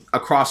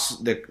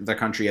the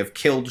country have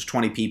killed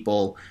 20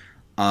 people,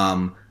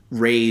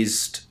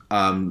 razed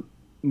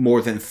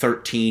more than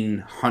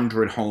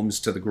 1,300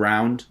 homes to the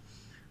ground,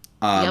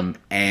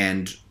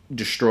 and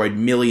destroyed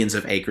millions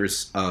of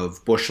acres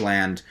of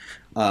bushland.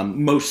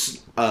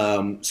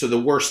 So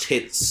the worst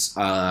hits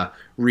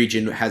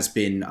region has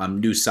been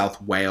New South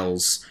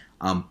Wales,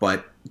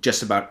 but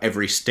just about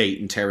every state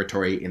and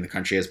territory in the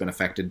country has been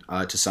affected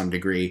to some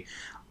degree.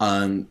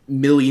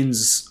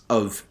 Millions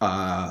of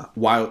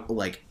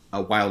wild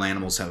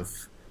animals have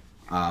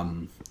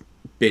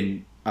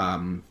been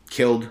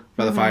killed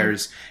by the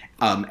fires,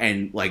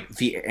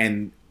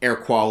 and air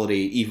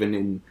quality even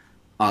in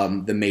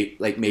the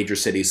major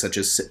cities such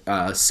as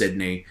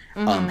Sydney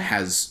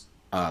has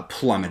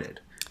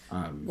plummeted.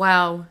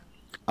 Wow.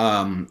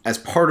 As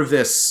part of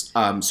this,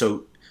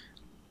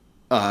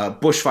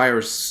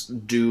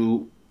 bushfires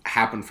do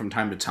happen from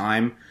time to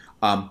time,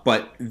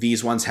 but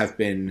these ones have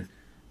been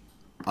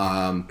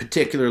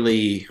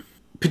particularly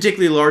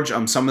large.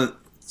 Some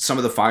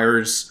of the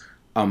fires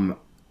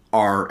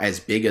are as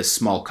big as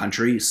small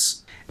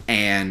countries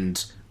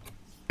and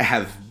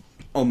have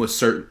almost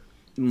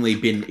certainly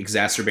been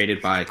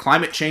exacerbated by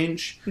climate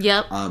change.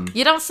 Yep.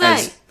 You don't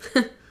say.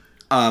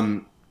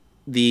 So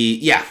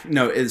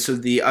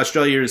the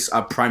Australia's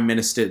Prime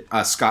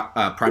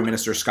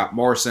Minister Scott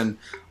Morrison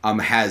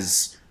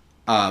has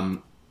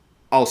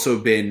also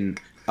been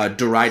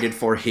derided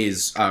for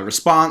his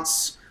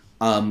response.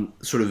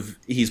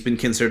 He's been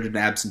considered an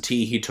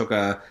absentee. He took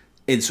as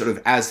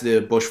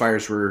the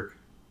bushfires were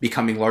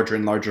becoming larger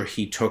and larger,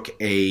 he took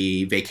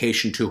a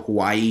vacation to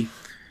Hawaii.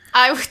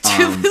 I would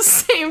do the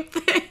same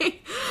thing.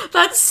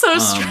 That's so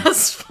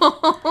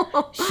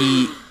stressful.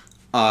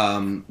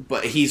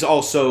 But he's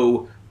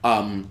also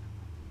done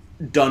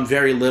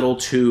very little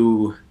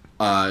to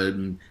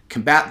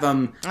combat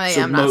them.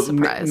 I'm not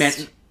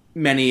surprised.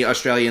 Many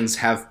Australians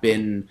have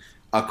been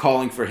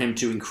calling for him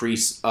to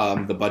increase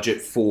the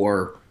budget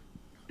for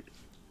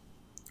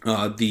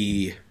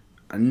the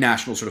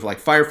national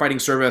firefighting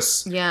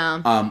service.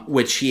 Yeah.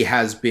 Which he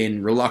has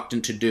been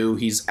reluctant to do.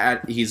 He's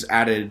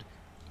added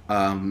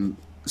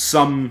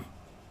some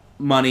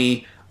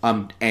money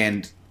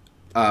and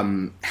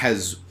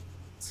has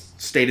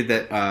stated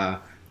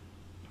that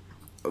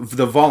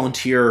the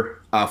volunteer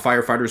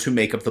firefighters who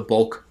make up the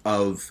bulk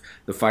of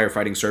the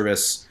firefighting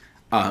service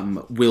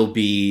will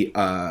be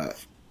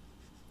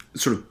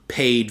sort of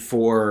paid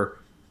for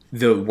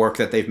the work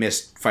that they've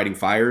missed fighting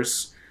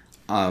fires.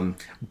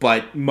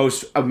 But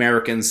most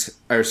Americans,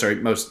 I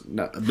don't know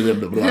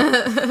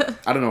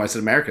why I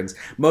said Americans.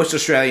 Most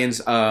Australians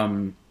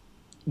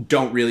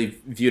don't really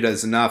view it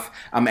as enough.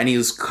 And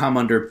he's come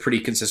under pretty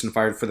consistent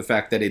fire for the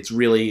fact that it's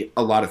really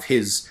a lot of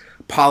his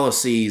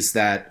policies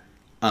that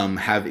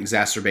have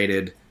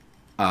exacerbated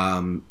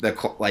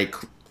climate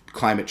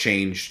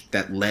change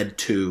that led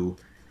to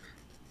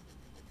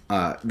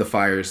the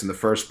fires in the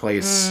first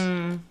place.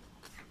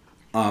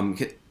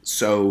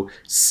 So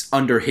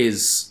under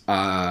his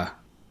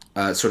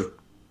sort of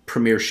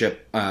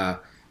premiership,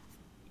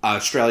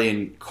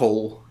 Australian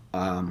coal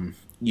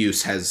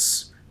use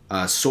has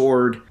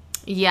soared.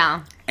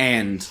 Yeah.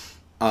 And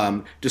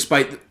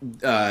despite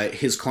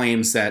his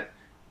claims that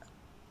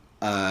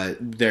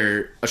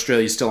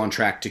Australia is still on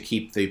track to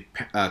keep the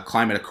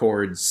climate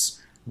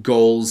accords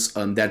goals,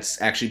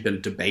 that's actually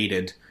been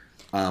debated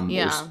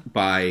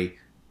by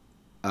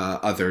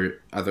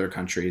other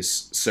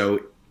countries.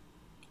 So,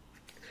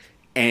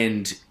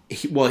 and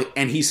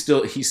he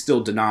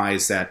still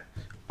denies that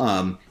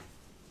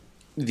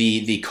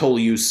the coal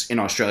use in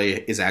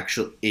Australia is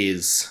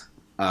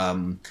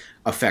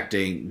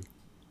affecting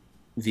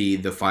the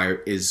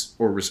fire is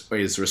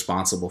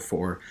responsible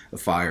for the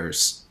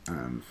fires.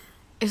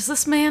 Is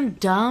this man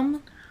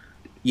dumb?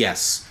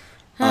 Yes.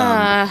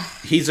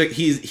 He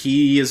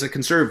is a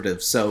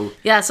conservative, so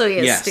so he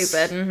is yes.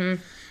 Stupid.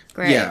 Mm-hmm.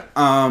 Great. Yeah.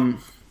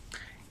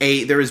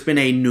 There has been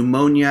a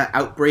pneumonia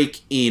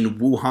outbreak in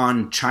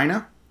Wuhan,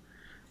 China.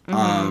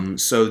 Mm-hmm.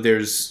 So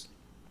there's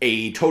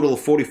a total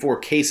of 44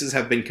 cases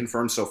have been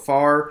confirmed so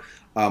far,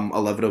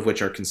 11 of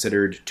which are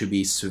considered to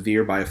be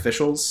severe by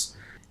officials.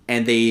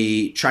 And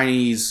the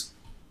Chinese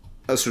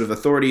sort of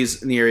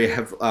authorities in the area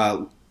have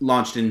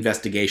launched an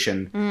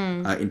investigation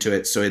into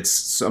it. So it's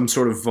some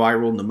sort of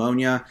viral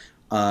pneumonia.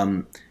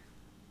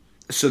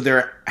 So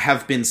there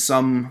have been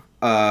some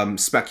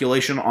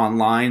speculation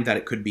online that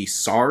it could be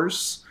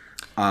SARS,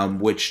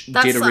 which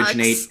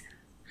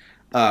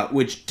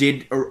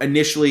did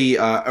initially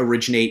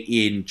originate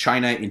in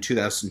China in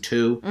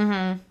 2002,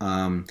 and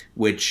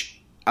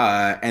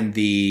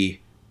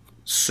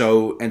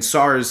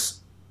SARS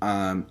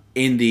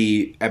in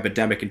the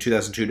epidemic in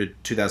 2002 to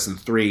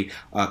 2003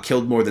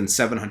 killed more than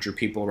 700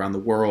 people around the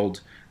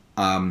world.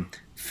 I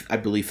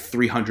believe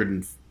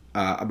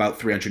about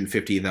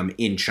 350 of them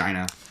in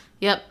China.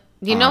 Yep.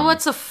 You know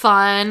what's a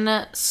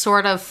fun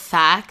sort of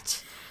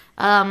fact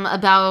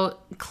about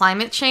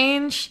climate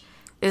change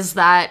is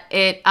that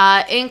it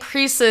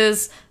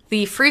increases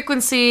the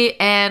frequency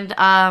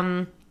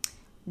and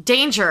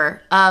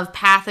danger of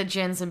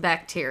pathogens and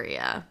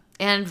bacteria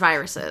and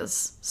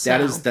viruses.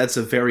 So, that's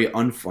a very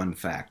unfun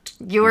fact.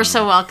 You are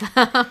so welcome.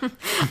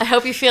 I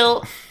hope you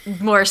feel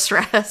more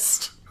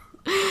stressed.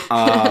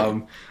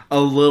 A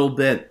little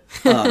bit,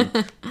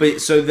 but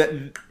so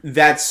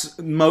that's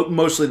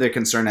mostly the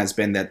concern has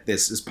been that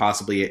this is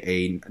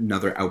possibly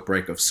another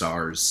outbreak of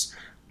SARS,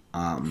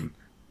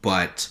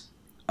 but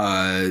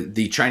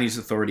the Chinese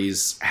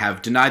authorities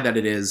have denied that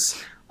it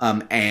is,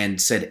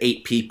 and said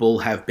 8 people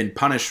have been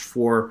punished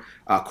for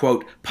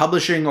quote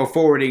publishing or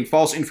forwarding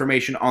false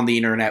information on the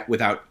internet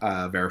without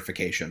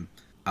verification.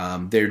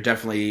 They're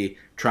definitely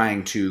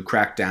trying to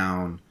crack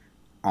down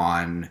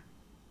on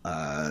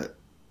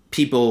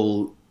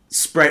people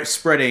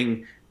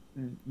spreading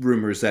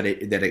rumors that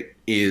it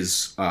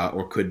is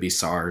or could be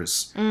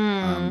SARS,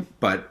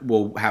 but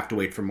we'll have to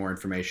wait for more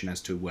information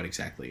as to what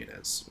exactly it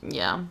is.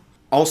 Yeah.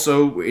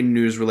 Also, in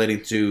news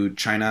relating to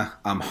China,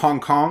 Hong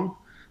Kong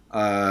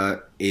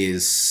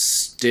is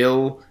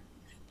still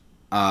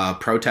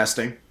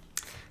protesting.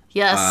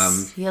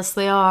 Yes, yes,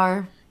 they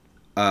are.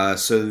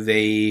 So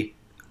they're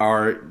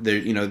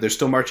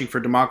still marching for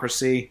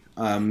democracy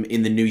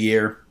in the new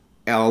year.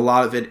 A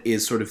lot of it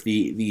is sort of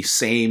the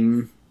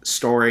same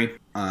story.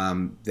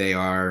 They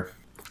are,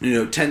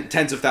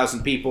 tens of thousands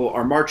of people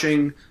are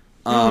marching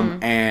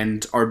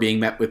and are being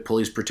met with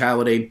police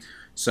brutality.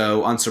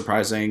 So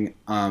unsurprising.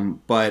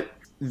 But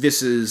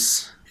this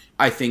is,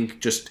 I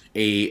think, just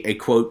a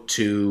quote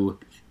to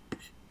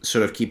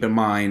sort of keep in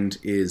mind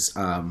is,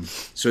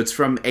 so it's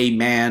from a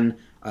man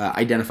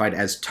identified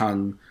as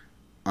Tung.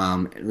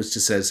 It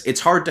just says,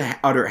 "It's hard to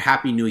utter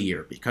Happy New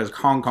Year because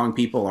Hong Kong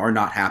people are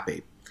not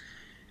happy.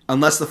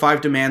 Unless the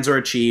 5 demands are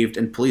achieved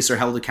and police are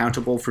held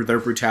accountable for their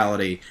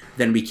brutality,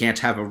 then we can't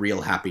have a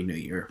real Happy New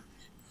Year."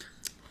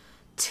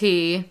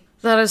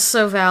 That is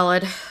so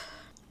valid.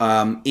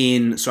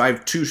 So I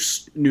have 2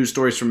 news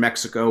stories from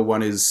Mexico.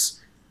 One is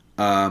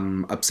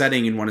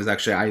upsetting, and one is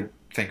actually, I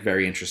think,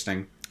 very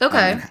interesting.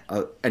 Okay.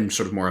 And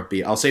sort of more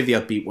upbeat. I'll save the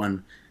upbeat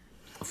one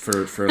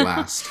for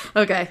last.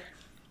 Okay.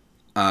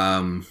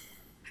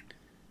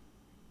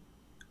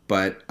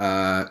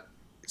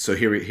 So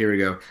here we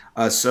go.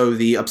 So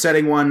the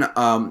upsetting one,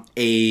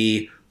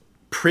 a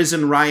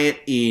prison riot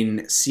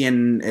in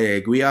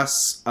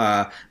Cieneguillas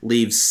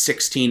leaves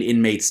 16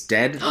 inmates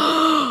dead.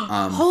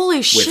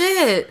 Holy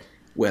shit!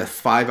 With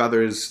 5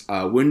 others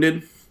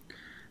wounded.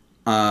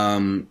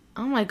 Oh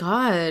my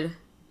god.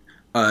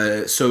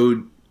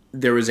 So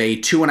there was a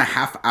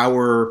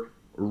 2.5-hour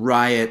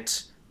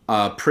riot.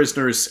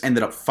 Prisoners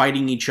ended up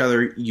fighting each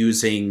other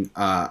using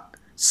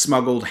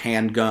smuggled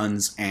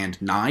handguns and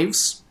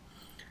knives.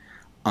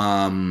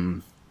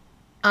 That's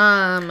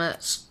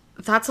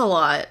a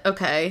lot.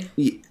 Okay.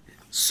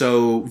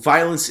 So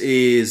violence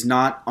is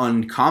not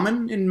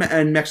uncommon in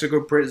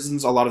Mexico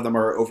prisons. A lot of them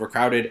are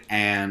overcrowded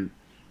and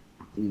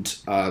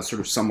sort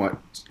of somewhat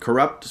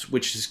corrupt,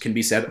 which can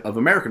be said of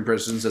American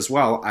prisons as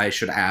well, I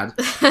should add.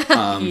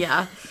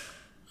 Yeah.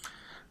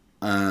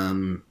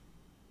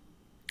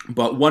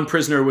 But one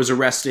prisoner was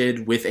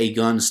arrested with a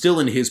gun still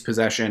in his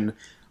possession,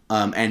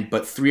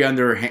 but 3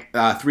 other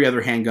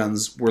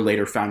handguns were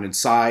later found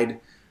inside.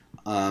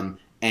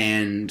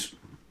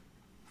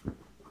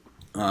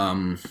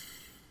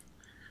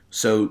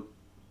 So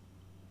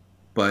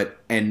but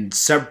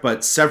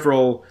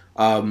several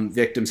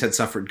victims had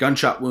suffered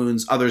gunshot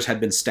wounds. Others had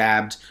been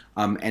stabbed,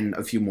 and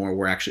a few more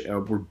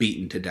were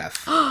beaten to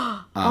death.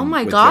 Oh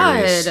my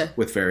god!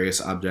 With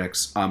various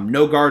objects.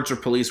 No guards or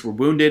police were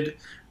wounded.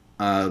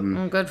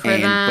 Good for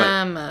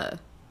them.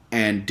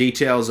 And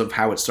details of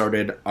how it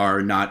started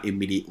are not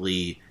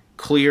immediately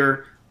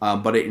clear,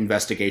 but an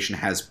investigation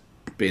has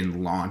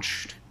been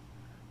launched.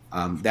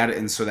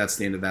 So that's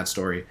the end of that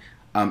story.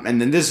 And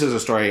then this is a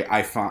story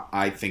I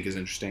think is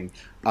interesting.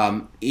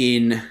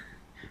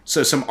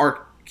 So some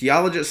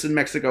archaeologists in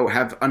Mexico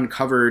have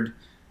uncovered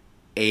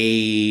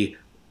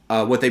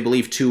what they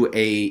believe to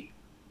be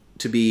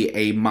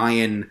a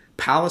Mayan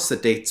palace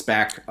that dates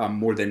back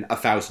more than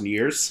 1,000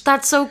 years.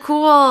 That's so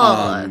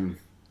cool.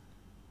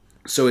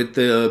 So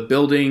the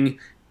building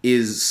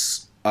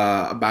is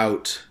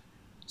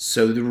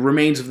so the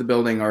remains of the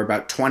building are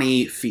about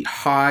 20 feet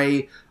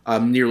high,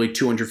 nearly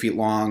 200 feet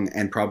long,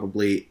 and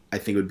probably, I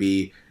think it would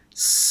be,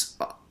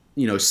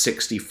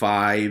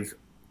 65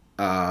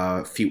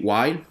 feet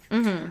wide.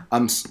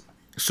 Mm-hmm.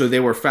 So they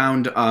were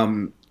found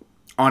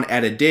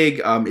at a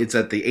dig. It's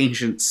at the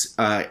ancient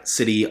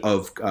city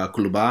of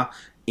Culuba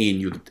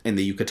in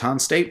the Yucatan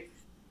state.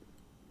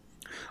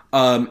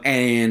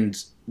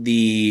 And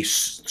the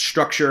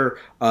structure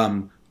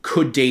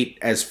could date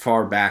as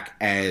far back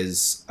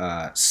as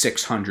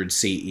 600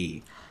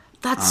 CE.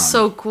 That's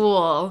so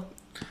cool.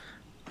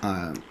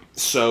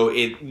 So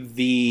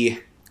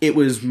it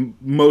was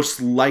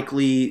most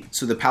likely,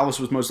 so the palace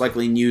was most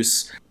likely in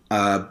use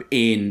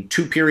in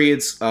two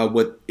periods,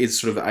 what is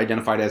sort of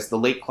identified as the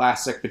late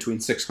classic between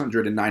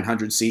 600 and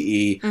 900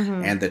 CE,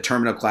 and the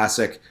terminal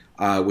classic,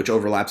 which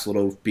overlaps a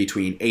little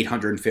between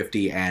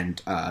 850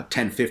 and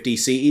 1050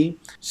 CE.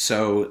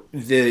 So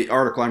the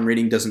article I'm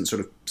reading doesn't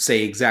sort of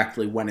say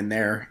exactly when in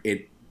there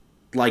it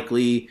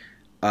likely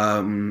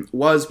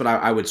was, but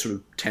I would sort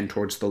of tend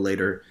towards the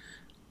later.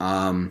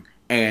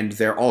 And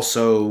they're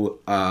also,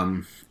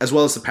 as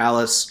well as the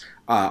palace,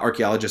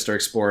 archaeologists are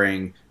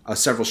exploring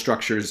several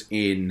structures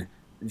in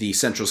the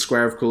central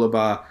square of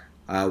Culuba,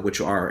 which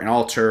are an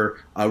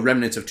altar,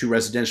 remnants of two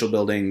residential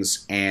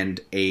buildings, and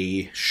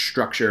a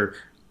structure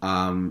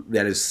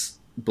that is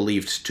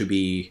believed to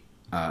be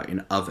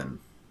an oven.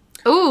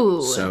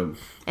 Ooh, so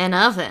an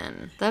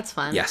oven. That's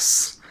fun.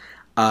 Yes.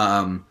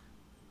 But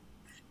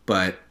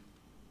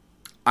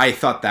I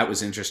thought that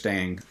was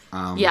interesting.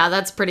 Yeah,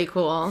 that's pretty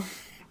cool.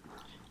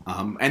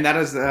 And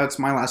that's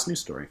my last news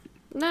story.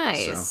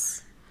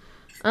 Nice.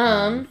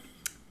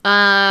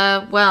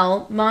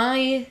 Well,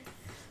 my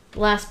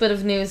last bit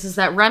of news is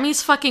that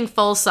Remy's fucking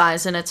full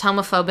size and it's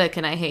homophobic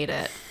and I hate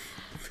it.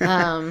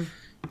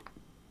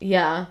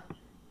 Yeah.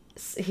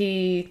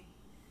 He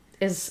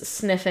is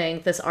sniffing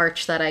this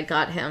arch that I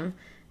got him.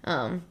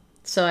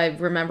 So I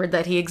remembered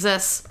that he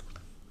exists.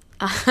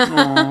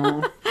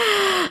 Yeah,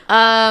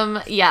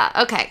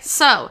 okay.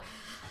 So,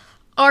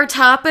 our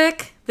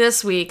topic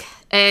this week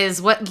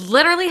is what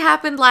literally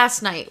happened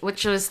last night,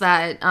 which was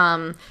that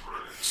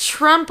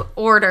Trump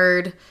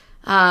ordered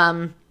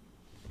a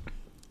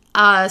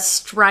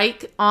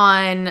strike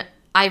on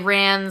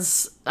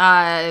Iran's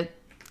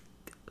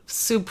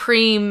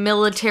supreme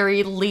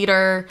military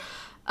leader,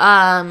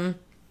 whose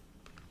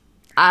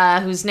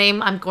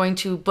name I'm going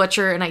to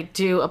butcher, and I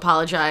do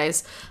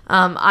apologize.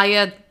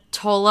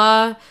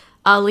 Ayatollah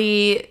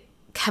Ali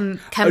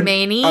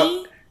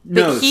Khamenei,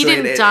 but he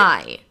didn't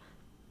die.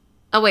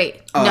 Oh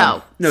wait,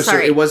 no,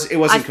 sorry. So it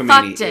wasn't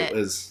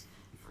Khamenei.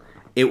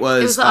 It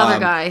was the other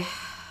guy.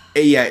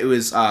 Yeah, it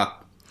was. Qasem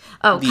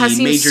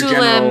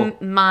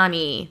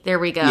Soleimani. There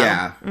we go.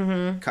 Yeah,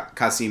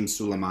 Qasem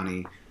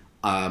Soleimani.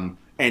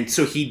 And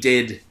so he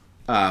did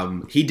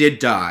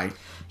die.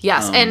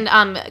 Yes, and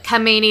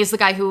Khamenei is the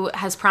guy who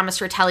has promised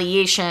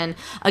retaliation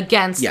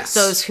against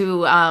those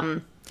who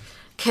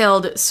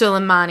killed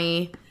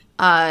Soleimani,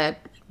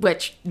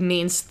 which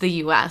means the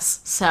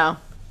U.S. So,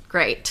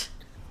 great.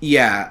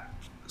 Yeah.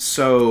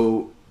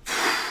 So,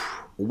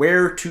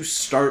 where to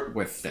start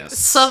with this?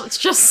 So,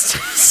 just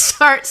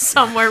start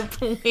somewhere,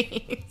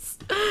 please.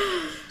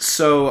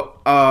 So,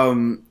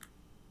 I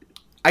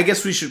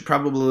guess we should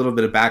probably a little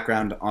bit of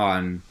background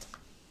on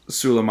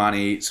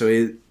Soleimani.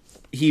 So,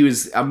 he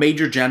was a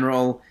major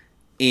general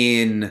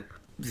in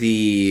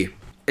the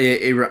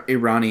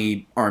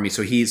Irani army.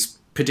 So, he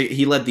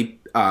led the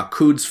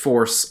Quds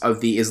Force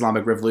of the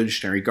Islamic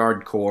Revolutionary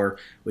Guard Corps,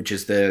 which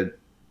is the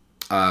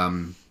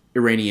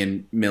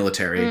Iranian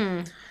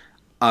military.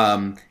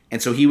 And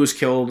so he was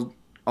killed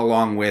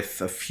along with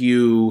a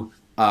few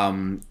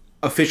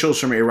officials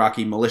from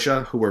Iraqi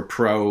militia who were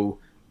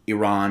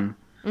pro-Iran.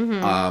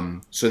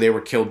 So they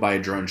were killed by a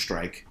drone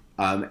strike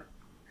in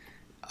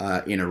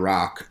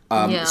Iraq.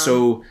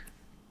 So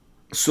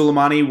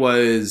Soleimani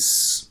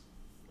was...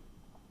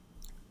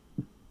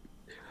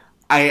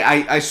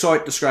 I saw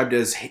it described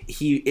as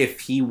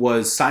if he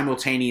was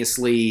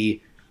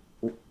simultaneously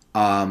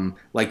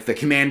like the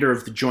commander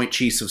of the Joint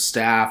Chiefs of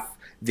Staff,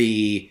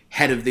 the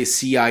head of the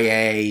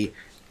CIA,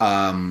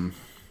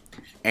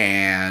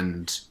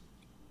 and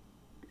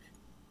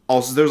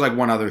also there's like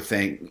one other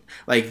thing.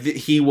 Like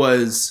he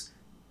was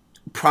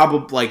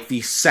probably like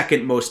the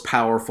second most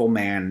powerful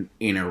man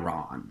in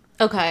Iran.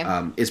 Okay.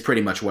 Is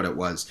pretty much what it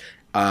was.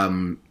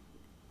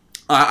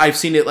 I've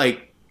seen it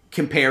like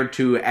compared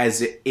to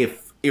as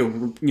if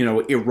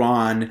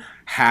Iran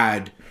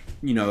had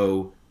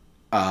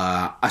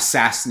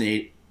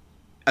assassinated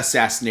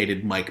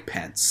Mike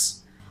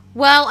Pence.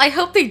 Well, I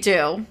hope they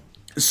do.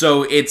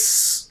 So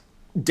it's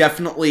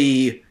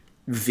definitely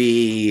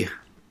the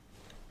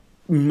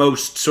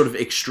most sort of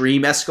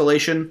extreme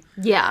escalation.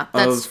 Yeah,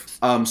 that's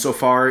of so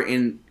far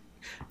in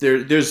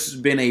there's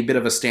been a bit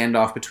of a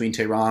standoff between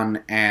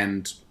Tehran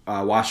and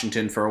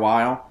Washington for a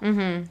while.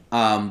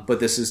 Mm-hmm. But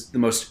this is the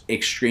most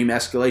extreme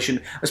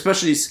escalation,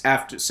 especially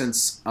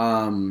since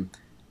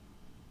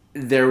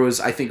there was,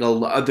 I think,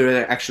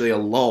 actually a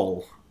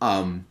lull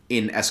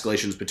in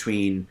escalations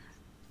between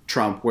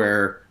Trump,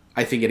 where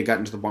I think it had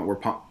gotten to the point where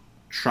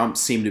Trump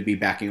seemed to be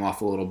backing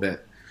off a little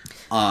bit.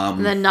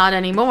 Then not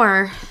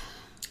anymore.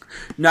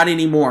 Not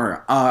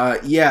anymore.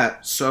 Yeah.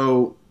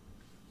 So,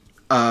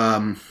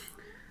 Ayatollah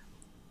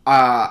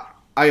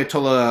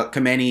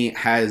Khamenei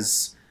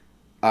has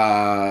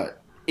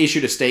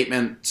issued a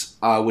statement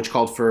which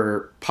called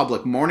for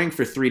public mourning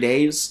for 3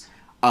 days,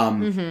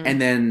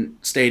 and then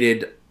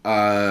stated,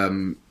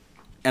 and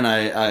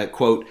I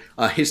quote,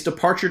 his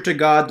departure to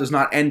God does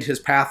not end his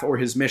path or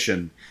his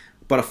mission,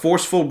 but a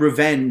forceful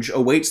revenge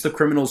awaits the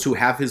criminals who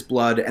have his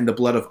blood and the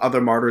blood of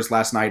other martyrs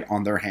last night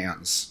on their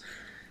hands.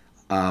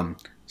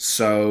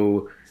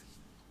 So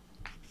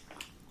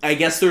I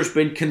guess there's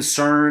been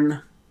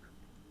concern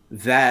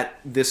that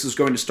this is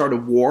going to start a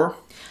war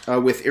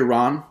with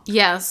Iran.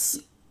 Yes.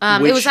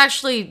 It was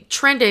actually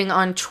trending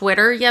on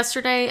Twitter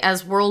yesterday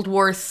as World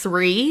War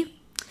III,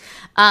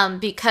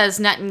 because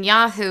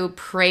Netanyahu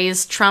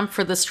praised Trump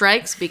for the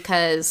strikes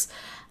because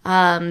they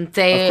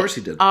of course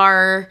he did.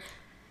 Are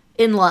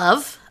in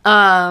love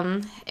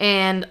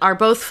and are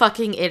both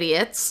fucking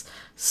idiots.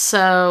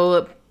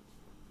 So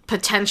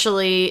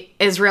potentially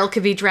Israel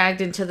could be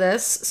dragged into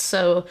this.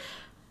 So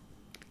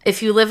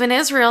if you live in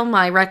Israel,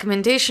 my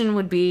recommendation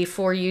would be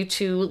for you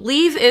to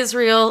leave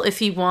Israel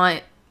if you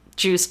want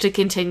Jews to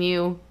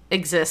continue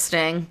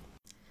existing.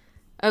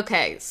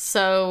 Okay,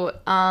 so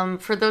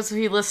for those of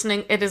you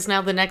listening, it is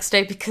now the next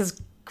day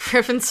because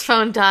Griffin's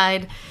phone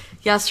died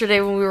yesterday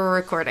when we were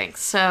recording.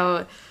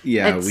 So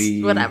yeah,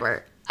 we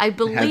whatever. I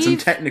believe had some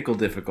technical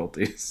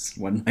difficulties,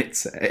 one might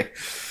say.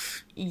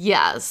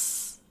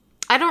 Yes.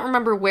 I don't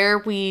remember where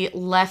we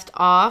left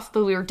off,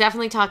 but we were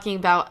definitely talking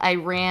about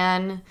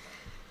Iran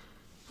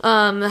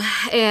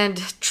and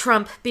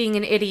Trump being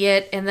an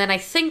idiot. And then I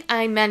think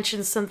I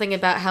mentioned something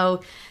about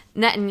how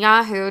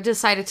Netanyahu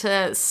decided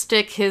to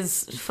stick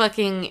his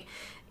fucking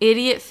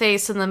idiot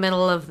face in the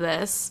middle of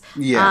this.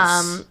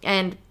 Yes.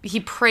 And he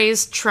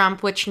praised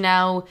Trump, which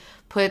now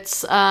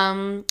puts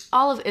all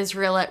of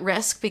Israel at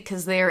risk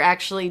because they are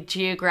actually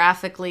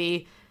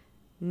geographically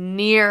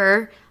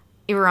near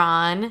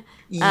Iran.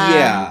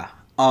 Yeah.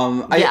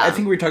 I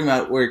think we were talking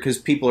about because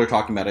people are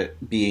talking about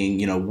it being,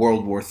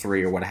 World War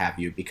III or what have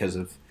you because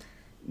of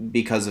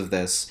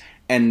this.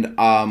 And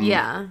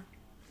yeah.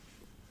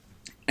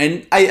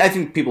 And I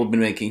think people have been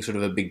making sort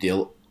of a big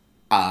deal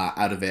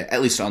out of it,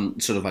 at least on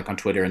sort of like on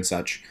Twitter and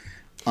such.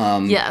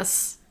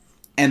 Yes.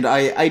 And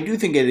I do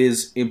think it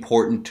is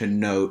important to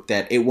note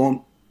that it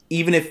won't,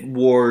 even if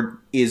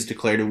war is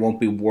declared, it won't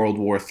be World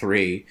War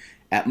III.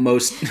 At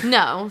most...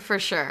 No, for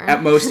sure.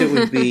 At most, it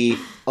would be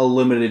a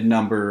limited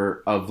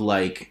number of,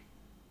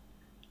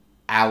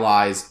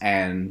 allies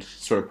and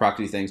sort of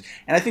proxy things.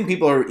 And I think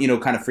people are,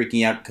 kind of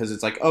freaking out because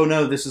it's like, oh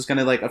no, this is going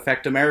to,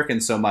 affect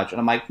Americans so much. And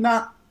I'm like,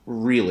 not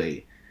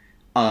really.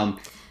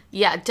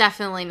 Yeah,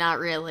 definitely not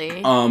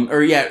really.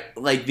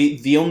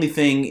 The only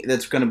thing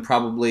that's going to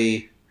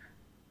probably...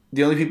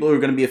 The only people who are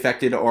going to be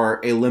affected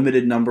are a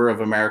limited number of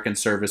American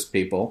service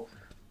people.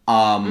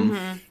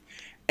 And,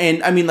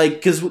 I mean,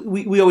 because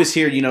we always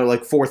hear,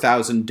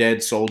 4,000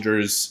 dead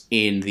soldiers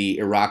in the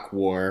Iraq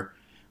War.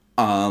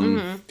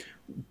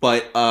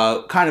 But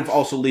kind of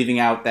also leaving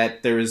out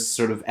that there is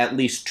sort of at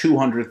least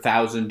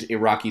 200,000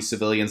 Iraqi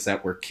civilians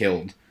that were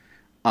killed.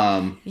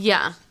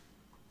 Yeah.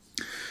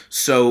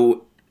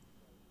 So,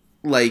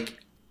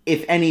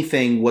 if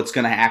anything, what's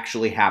going to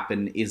actually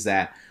happen is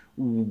that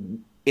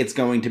it's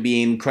going to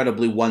be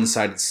incredibly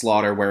one-sided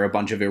slaughter where a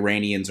bunch of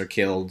Iranians are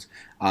killed,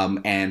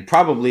 and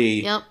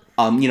probably,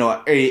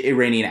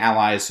 Iranian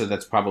allies, so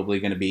that's probably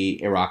going to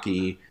be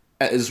Iraqi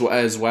as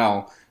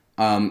well.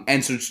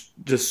 And so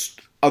just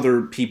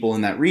other people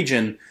in that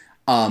region.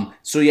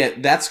 So yeah,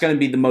 that's going to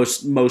be the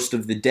most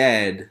of the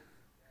dead,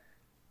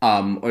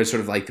 or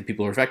sort of the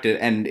people who are affected.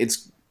 And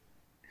it's,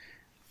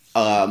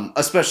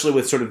 especially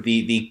with sort of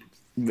the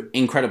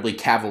incredibly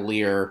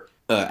cavalier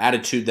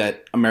attitude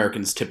that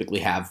Americans typically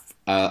have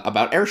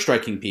about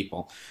airstriking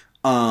people.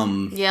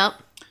 Yep.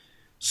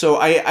 So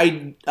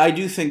I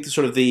do think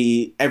sort of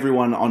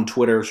everyone on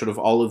Twitter, sort of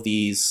all of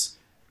these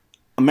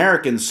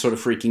Americans sort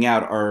of freaking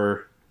out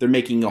they're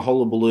making a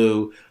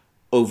hullabaloo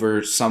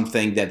over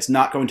something that's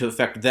not going to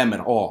affect them at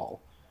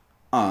all.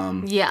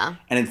 Yeah.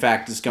 And in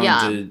fact is going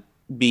to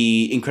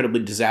be incredibly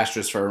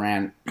disastrous for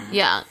Iran.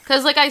 Yeah,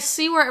 because, like, I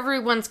see where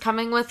everyone's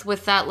coming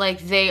with that,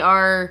 like, they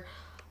are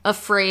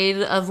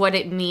afraid of what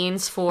it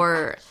means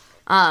for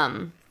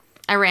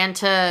Iran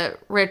to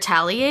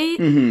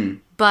retaliate,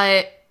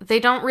 but they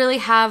don't really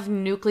have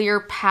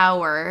nuclear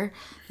power.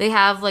 They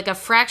have, like, a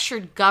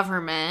fractured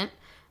government,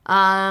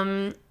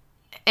 and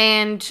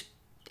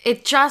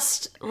it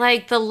just,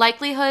 like, the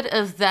likelihood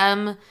of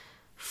them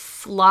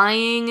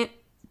flying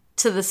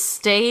to the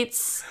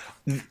States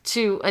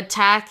to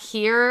attack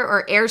here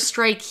or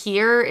airstrike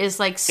here is,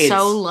 like,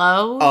 so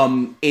low.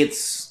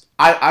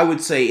 I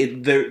would say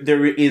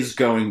there is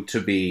going to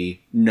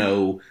be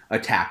no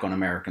attack on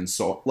American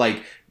soil.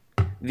 Like,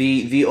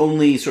 the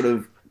only sort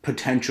of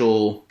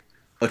potential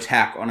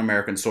attack on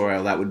American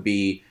soil that would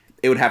be,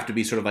 it would have to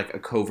be sort of like a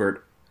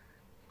covert,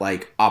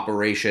 like,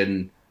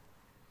 operation.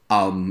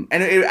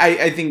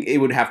 I think it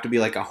would have to be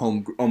like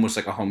almost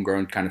like a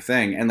homegrown kind of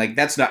thing. And, like,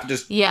 that's not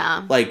just,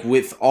 like,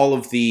 with all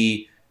of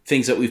the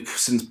things that we've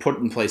since put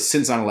in place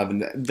since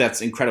 9/11,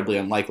 that's incredibly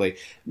unlikely.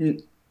 I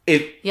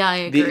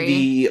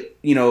agree.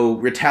 The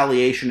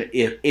retaliation,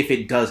 if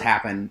it does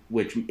happen,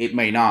 which it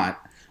may not,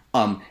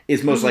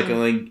 is most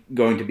likely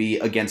going to be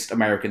against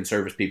American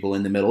service people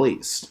in the Middle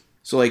East.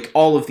 So, like,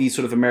 all of these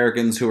sort of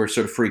Americans who are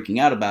sort of freaking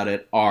out about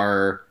it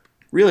are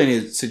really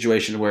in a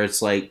situation where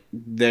it's like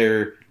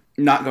they're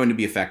not going to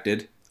be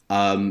affected,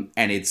 and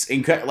it's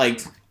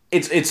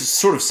it's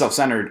sort of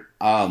self-centered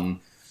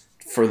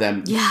for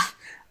them. Yeah.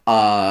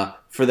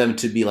 For them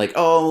to be like,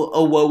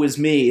 oh, woe is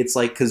me. It's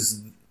like,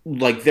 because,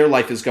 like, their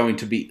life is going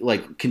to be,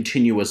 like,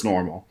 continue as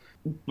normal.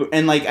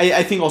 And, like,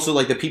 I think also,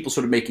 like, the people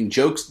sort of making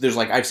jokes, there's,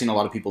 like, I've seen a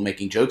lot of people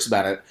making jokes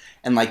about it,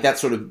 and, like, that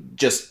sort of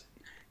just,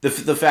 the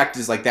fact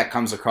is, like, that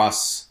comes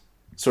across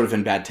sort of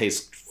in bad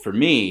taste for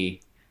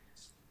me,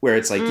 where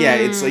it's like, yeah,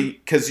 it's like,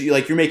 because,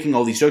 like, you're making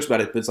all these jokes about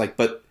it, but it's like,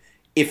 but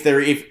if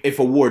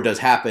a war does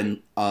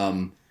happen,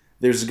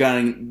 there's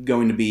going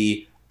to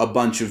be a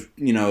bunch of,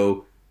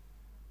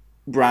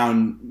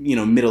 brown,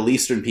 Middle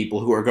Eastern people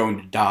who are going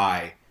to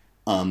die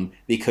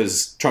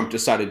because Trump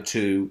decided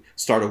to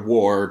start a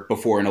war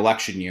before an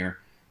election year,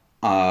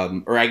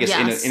 or I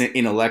guess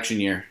in election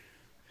year.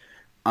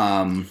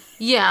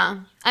 Yeah,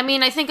 I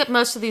mean, I think that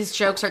most of these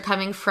jokes are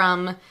coming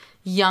from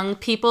young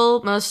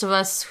people. Most of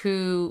us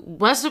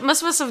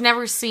have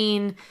never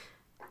seen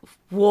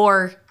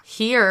war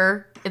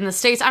here in the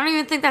States. I don't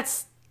even think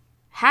that's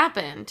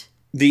happened.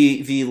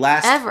 The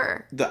last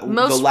ever.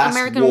 Most the last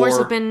American wars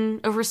have been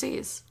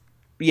overseas.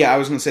 Yeah, I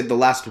was going to say the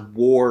last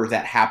war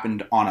that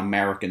happened on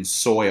American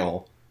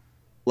soil,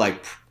 like,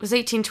 it was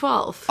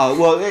 1812.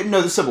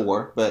 No, the Civil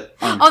War, but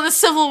the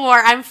Civil War.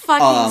 I'm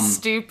fucking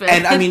stupid.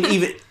 And I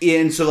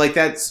mean, so, like,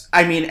 that's,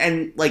 I mean,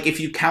 and, like, if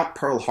you count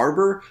Pearl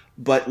Harbor,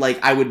 but, like,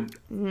 I would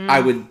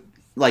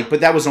like, but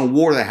that was a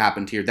war that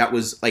happened here. That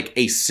was, like,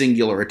 a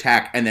singular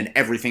attack, and then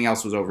everything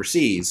else was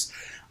overseas.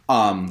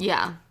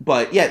 Yeah.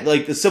 But yeah,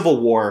 like, the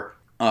Civil War,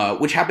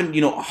 which happened,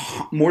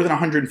 more than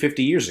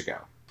 150 years ago.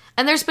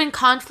 And there's been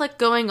conflict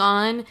going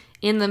on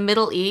in the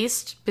Middle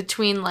East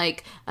between,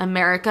 like,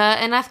 America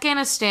and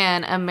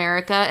Afghanistan,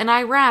 America and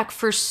Iraq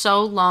for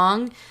so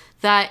long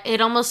that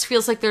it almost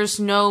feels like there's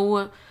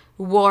no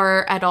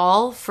war at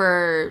all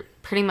for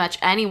pretty much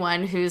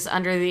anyone who's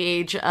under the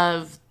age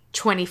of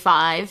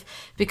 25,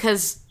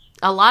 because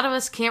a lot of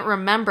us can't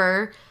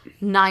remember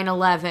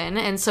 9/11,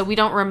 and so we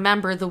don't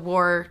remember the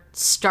war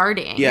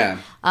starting. Yeah.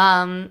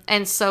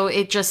 And so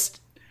it just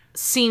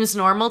seems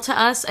normal to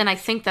us, and I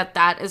think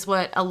that is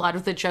what a lot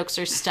of the jokes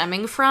are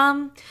stemming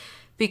from,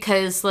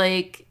 because,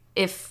 like,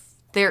 if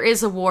there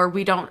is a war,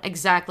 we don't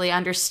exactly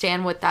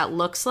understand what that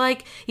looks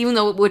like, even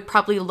though it would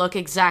probably look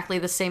exactly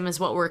the same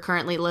as what we're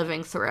currently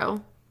living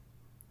through.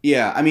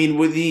 Yeah, I mean,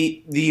 with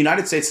the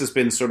United States has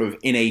been sort of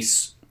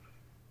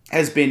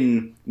has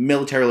been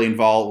militarily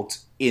involved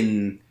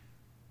in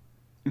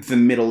the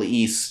Middle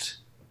East,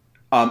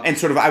 and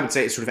sort of, I would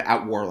say, sort of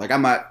at war. Like,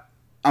 I'm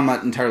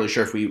not entirely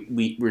sure if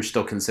we're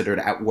still considered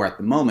at war at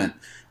the moment.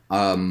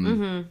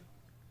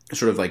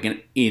 Sort of like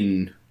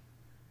in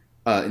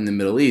the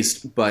Middle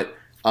East, but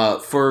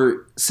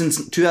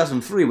since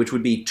 2003, which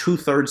would be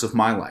 2/3 of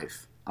my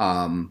life,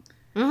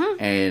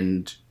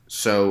 and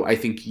so I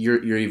think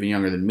you're even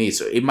younger than me,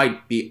 so it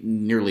might be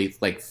nearly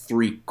like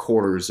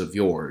 3/4 of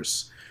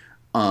yours.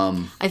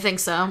 I think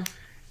so.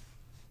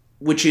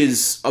 Which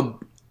is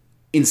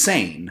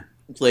insane.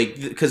 Like,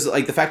 because,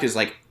 like, the fact is,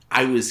 like,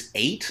 I was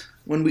 8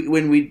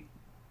 when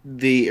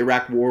the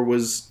Iraq War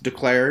was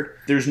declared.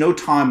 There's no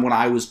time when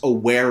I was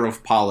aware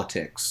of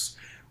politics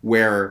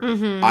where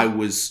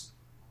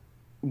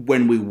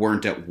when we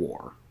weren't at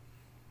war.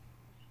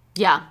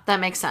 Yeah, that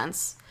makes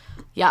sense.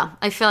 Yeah,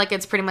 I feel like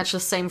it's pretty much the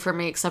same for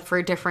me, except for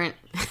a different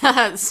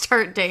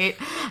start date.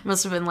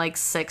 Must have been like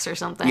 6 or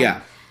something.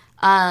 Yeah.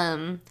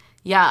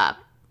 Yeah,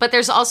 but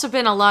there's also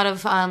been a lot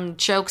of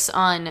jokes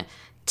on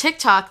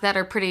TikTok that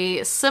are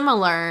pretty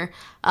similar,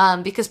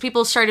 because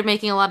people started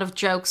making a lot of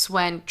jokes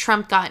when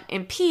Trump got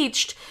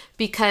impeached,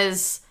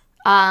 because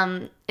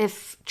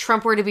if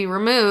Trump were to be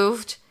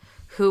removed,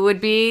 who would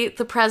be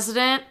the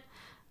president?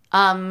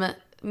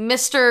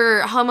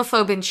 Mr.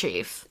 Homophobe in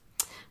Chief,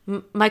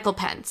 Michael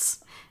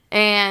Pence.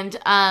 And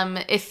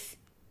if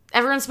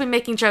everyone's been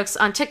making jokes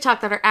on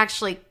TikTok that are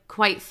actually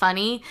quite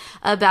funny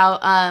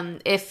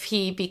about if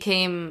he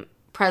became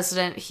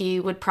president, he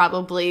would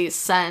probably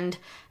send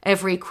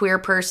every queer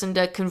person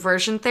to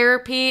conversion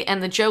therapy.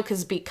 And the joke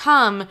has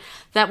become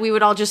that we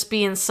would all just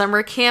be in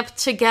summer camp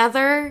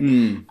together.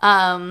 And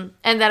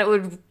that it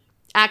would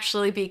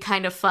actually be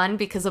kind of fun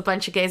because a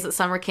bunch of gays at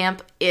summer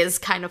camp is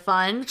kind of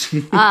fun.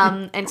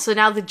 And so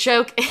now the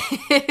joke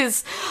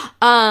is,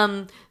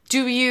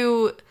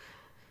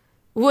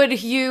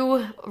 would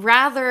you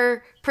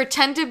rather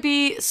pretend to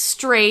be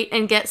straight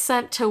and get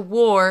sent to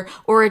war,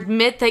 or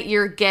admit that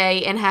you're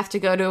gay and have to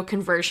go to a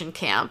conversion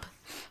camp?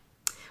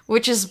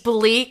 Which is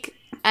bleak,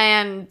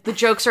 and the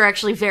jokes are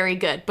actually very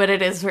good, but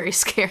it is very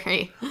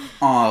scary.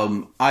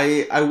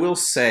 I will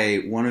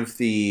say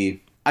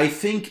I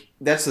think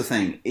that's the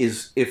thing,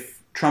 is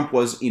if Trump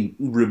was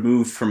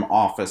removed from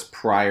office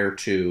prior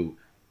to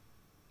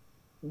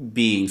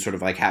being sort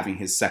of like having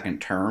his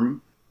second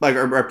term, like,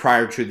 or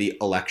prior to the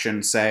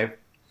election, say.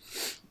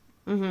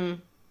 Well,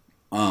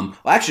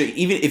 actually,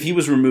 even if he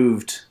was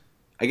removed,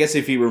 I guess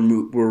if he were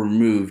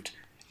removed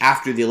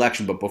after the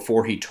election, but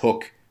before he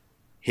took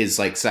his,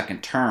 like,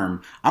 second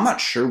term, I'm not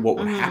sure what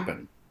would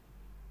happen.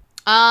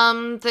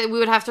 That we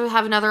would have to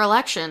have another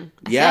election.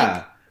 I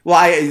think.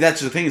 Well,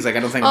 that's the thing, is, like, I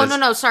don't think. Oh,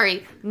 no,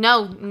 sorry,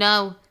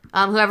 no.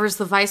 Whoever's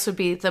the vice would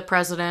be the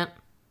president.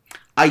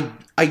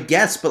 I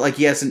guess, but, like,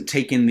 he hasn't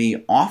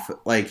taken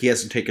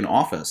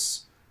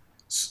office.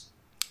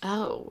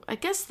 Oh, I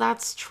guess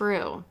that's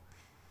true.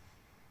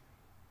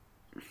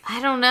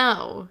 I don't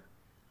know.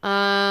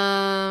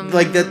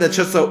 Like, that's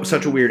just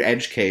such a weird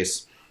edge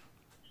case.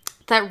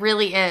 That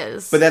really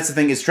is. But that's the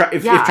thing, is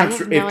if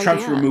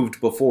Trump's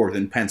removed before,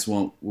 then Pence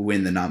won't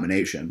win the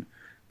nomination.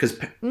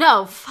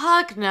 No,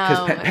 fuck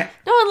no.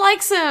 No one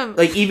likes him.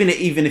 Like, even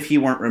if he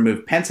weren't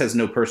removed, Pence has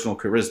no personal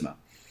charisma.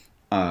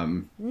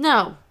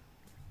 No.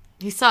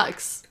 He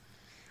sucks.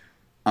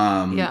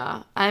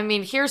 Yeah. I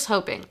mean, here's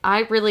hoping.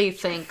 I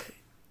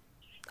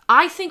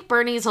think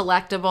Bernie's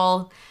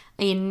electable.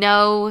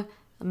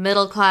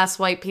 Middle-class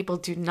white people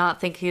do not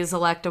think he is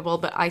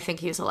electable, but I think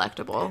he's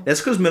electable.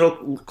 That's because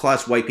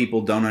middle-class white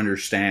people don't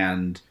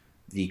understand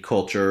the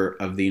culture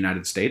of the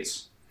United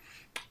States.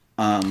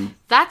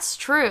 That's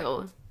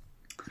true.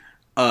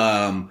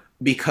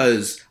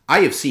 Because I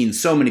have seen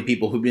so many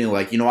people who've been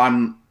like,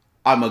 I'm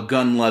a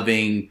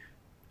gun-loving,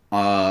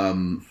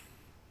 God-fearing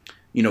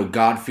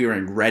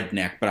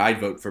redneck, but I'd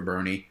vote for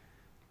Bernie.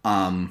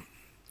 Kind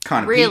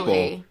of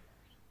people.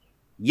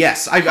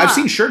 Yes, I've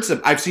seen shirts.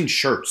 I've seen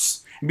shirts.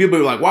 And people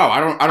are like, "Wow,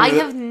 I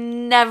have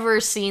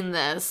never seen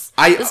this.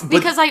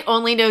 Because I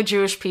only know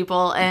Jewish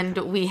people, and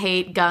we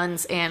hate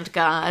guns and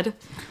God."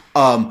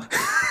 No,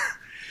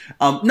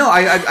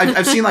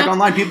 I've seen, like,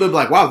 online people be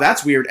like, "Wow,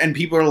 that's weird," and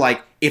people are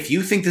like, "If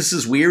you think this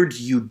is weird,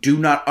 you do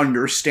not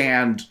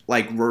understand,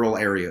 like, rural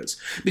areas."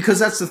 Because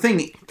that's the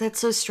thing. That's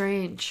so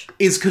strange.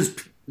 Is because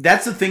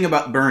that's the thing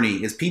about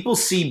Bernie, is people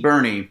see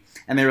Bernie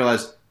and they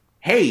realize,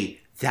 hey,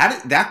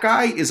 that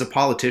guy is a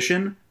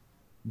politician,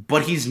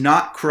 but he's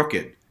not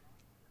crooked.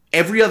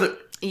 Every other...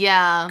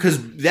 Yeah. Because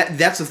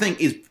that's the thing,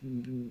 is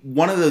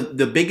one of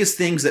the biggest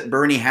things that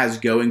Bernie has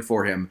going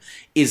for him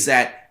is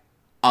that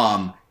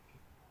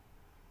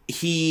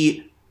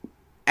he,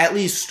 at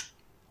least,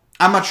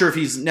 I'm not sure if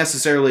he's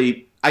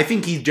necessarily... I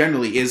think he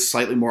generally is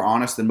slightly more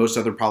honest than most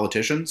other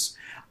politicians.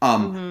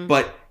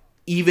 But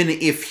even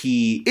if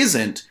he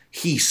isn't,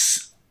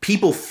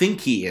 people think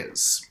he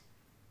is.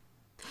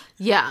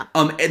 Yeah.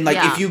 And,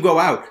 like, if you go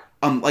out...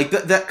 like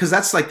that, because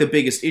that's, like, the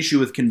biggest issue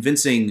with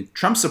convincing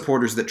Trump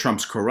supporters that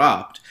Trump's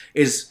corrupt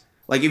is,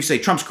 like, if you say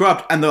Trump's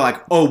corrupt, and they're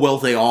like, oh, well,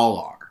 they all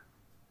are.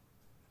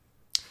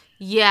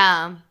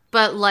 Yeah,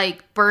 but,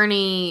 like,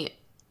 Bernie,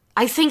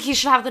 I think he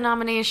should have the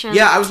nomination.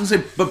 Yeah, I was gonna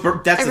say,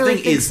 but that's the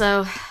thing is,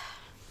 so.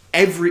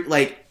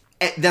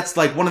 That's,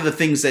 like, one of the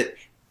things that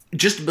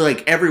just,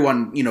 like,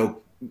 everyone,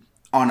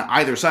 on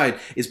either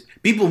side is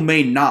people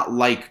may not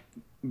like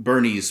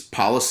Bernie's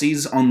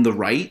policies on the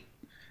right.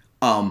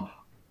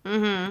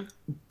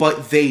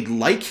 But they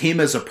like him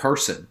as a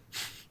person.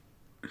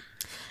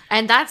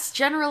 And that's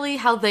generally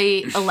how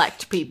they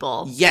elect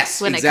people. Yes,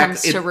 when exactly.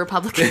 It comes to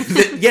Republicans.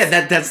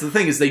 That's the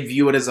thing, is they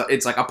view it as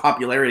it's like a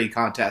popularity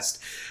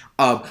contest.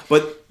 So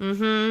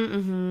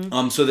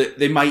that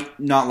they might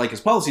not like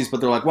his policies,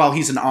 but they're like, well,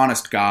 he's an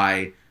honest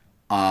guy.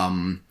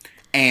 And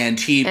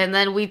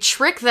then we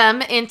trick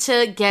them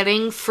into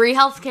getting free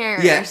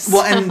healthcare. Yes. Yeah,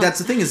 well, and that's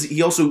the thing, is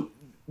he also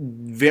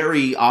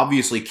very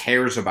obviously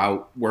cares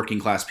about working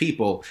class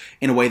people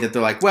in a way that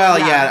they're like, well,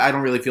 yeah, I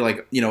don't really feel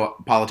like,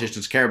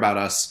 politicians care about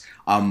us.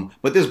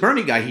 But this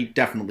Bernie guy, he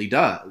definitely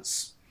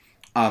does.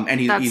 And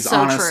he's so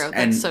honest true.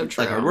 and so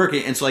true. Like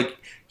hardworking. And so, like,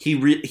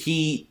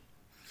 he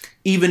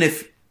even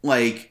if,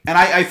 like, and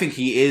I think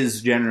he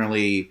is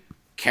generally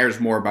cares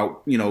more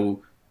about,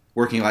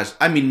 working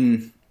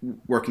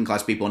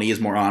class people, and he is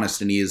more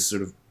honest, and he is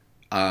sort of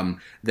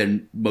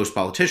than most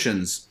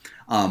politicians.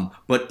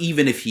 But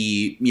even if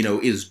he,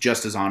 is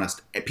just as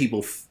honest,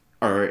 people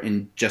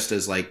just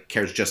as like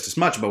cares just as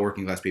much about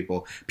working class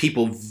people,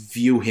 people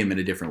view him in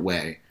a different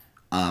way.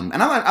 And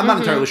I'm not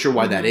entirely sure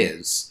why that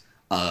is.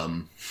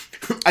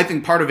 I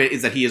think part of it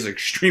is that he is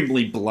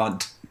extremely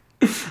blunt.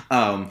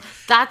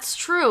 That's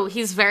true.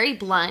 He's very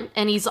blunt,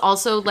 and he's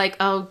also like,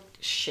 oh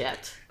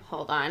shit,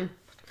 hold on,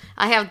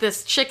 I have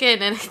this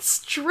chicken and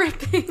it's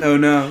dripping. Oh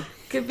no.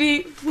 Give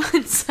me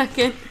 1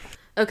 second.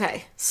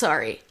 Okay,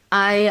 sorry.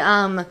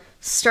 I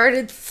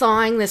started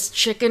thawing this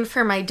chicken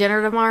for my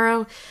dinner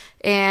tomorrow,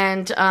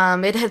 and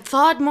it had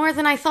thawed more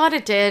than I thought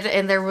it did,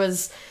 and there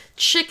was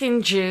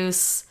chicken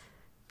juice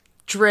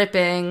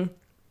dripping,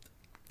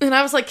 and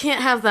I was like,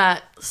 can't have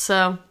that.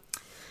 So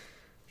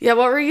yeah,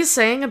 what were you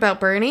saying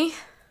about Bernie?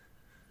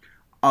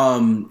 I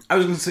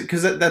was going to say,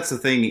 because that's the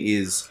thing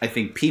is, I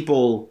think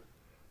people,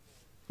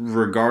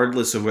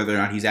 regardless of whether or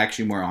not he's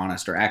actually more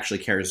honest or actually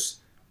cares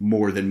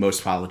more than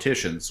most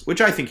politicians, which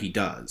I think he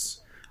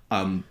does,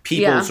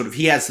 he has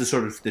this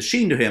sort of the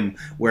sheen to him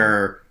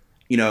where,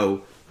 you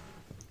know,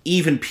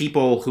 even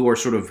people who are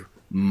sort of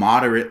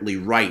moderately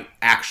right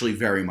actually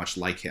very much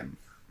like him.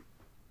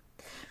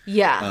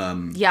 Yeah.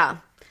 Yeah.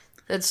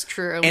 That's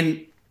true.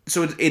 And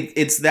so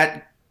it's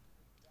that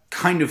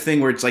kind of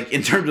thing where it's like,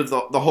 in terms of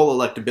the whole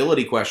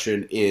electability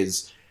question,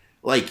 is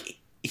like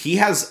he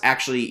has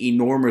actually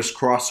enormous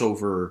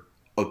crossover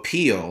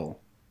appeal.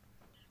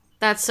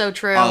 That's so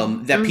true.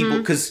 That people,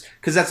 because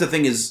that's the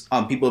thing is,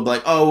 people will be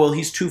like, oh well,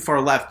 he's too far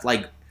left,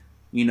 like,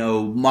 you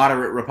know,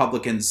 moderate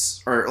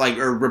Republicans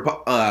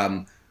won't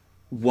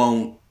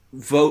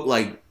vote,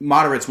 like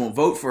moderates won't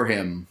vote for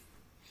him.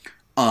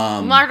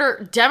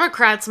 Moderate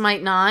Democrats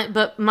might not,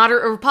 but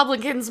moderate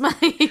Republicans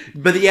might.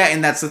 But yeah,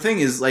 and that's the thing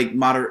is, like,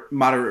 moderate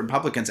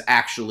Republicans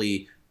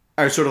actually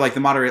are sort of like the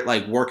moderate,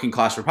 like, working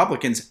class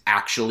Republicans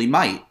actually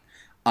might.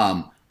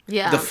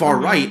 The far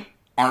right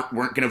weren't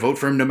going to vote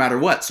for him no matter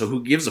what. So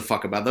who gives a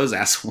fuck about those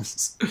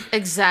assholes?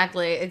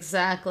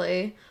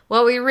 Exactly.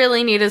 What we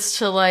really need is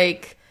to,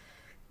 like,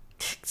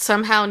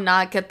 somehow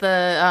not get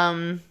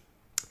the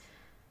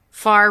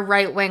far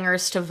right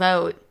wingers to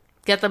vote.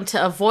 Get them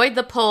to avoid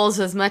the polls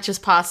as much as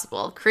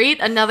possible. Create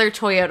another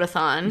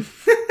Toyotathon.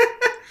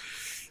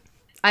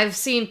 I've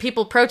seen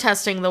people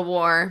protesting the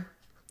war,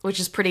 which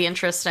is pretty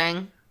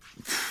interesting.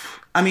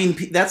 I mean,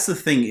 that's the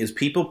thing, is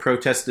people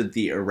protested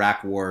the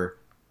Iraq war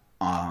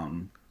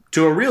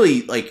to a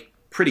really, like,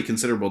 pretty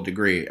considerable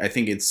degree. I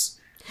think it's...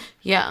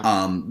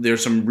 Yeah.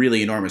 There's some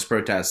really enormous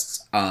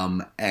protests.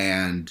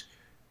 And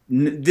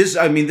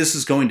this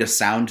is going to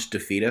sound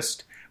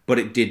defeatist, but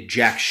it did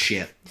jack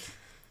shit.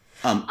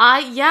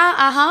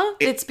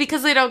 It's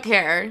because they don't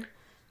care.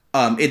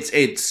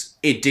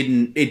 It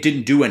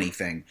didn't do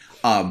anything.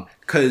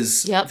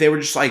 Because they were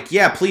just like,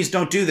 yeah, please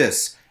don't do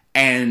this.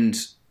 And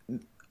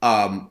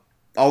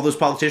all those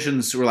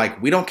politicians were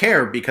like, we don't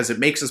care because it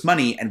makes us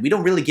money and we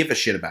don't really give a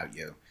shit about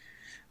you.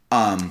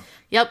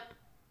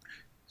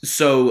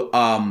 So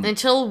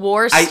until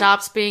war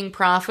stops being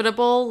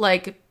profitable,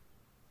 like,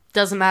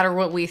 doesn't matter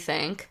what we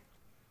think.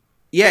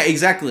 Yeah,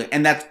 exactly.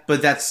 And that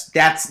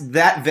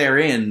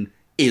therein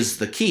is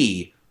the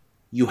key.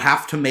 You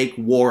have to make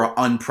war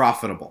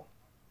unprofitable.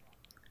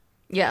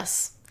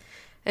 Yes,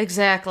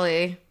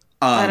 exactly.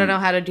 I don't know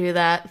how to do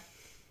that.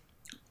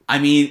 I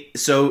mean,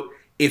 so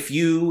a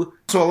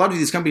lot of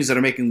these companies that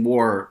are making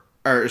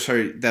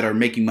that are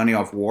making money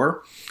off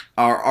war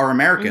are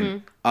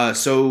American.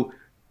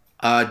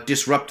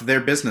 Disrupt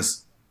their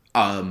business.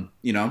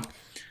 You know.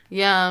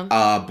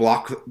 Yeah.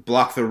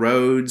 Block the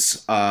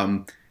roads.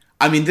 I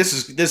mean,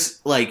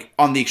 this like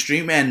on the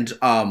extreme end.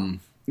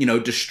 You know,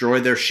 destroy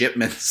their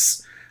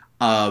shipments,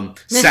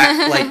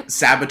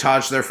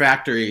 sabotage their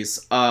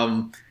factories.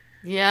 But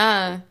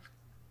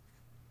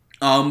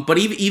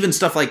even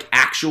stuff like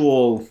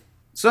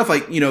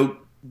you know,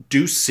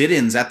 do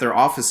sit-ins at their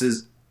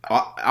offices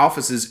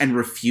and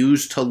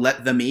refuse to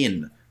let them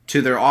in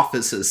to their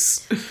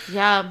offices.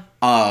 Yeah.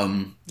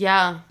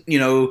 You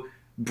know,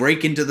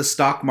 break into the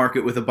stock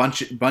market with a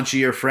bunch of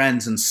your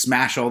friends and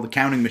smash all the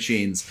counting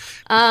machines.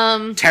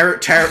 I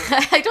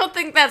don't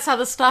think that's how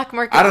the stock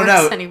market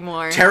works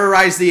anymore.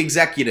 Terrorize the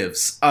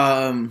executives.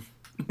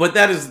 But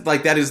that is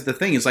the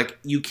thing. Is like,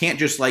 you can't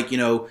just, like, you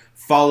know,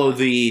 follow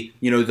the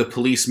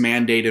police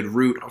mandated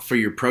route for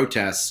your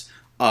protests.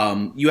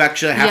 You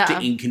actually have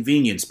to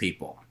inconvenience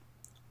people.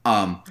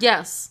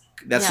 Yes.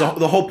 That's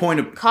the whole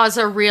point of... Cause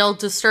a real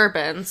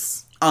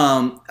disturbance.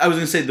 I was going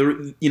to say,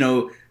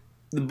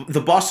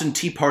 the Boston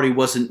Tea Party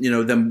wasn't, you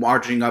know, them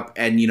marching up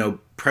and,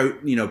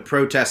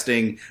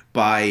 protesting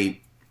by,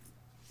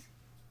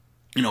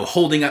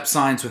 holding up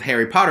signs with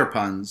Harry Potter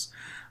puns.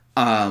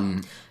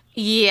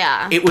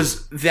 It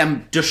was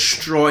them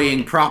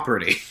destroying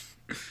property.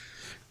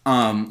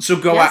 So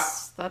go out.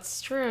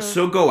 That's true.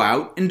 So go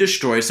out and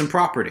destroy some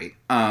property.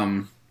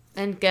 And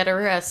get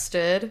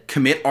arrested.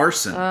 Commit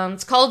arson.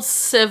 It's called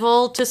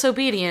civil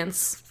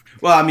disobedience.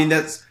 Well, I mean,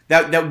 this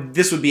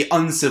would be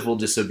uncivil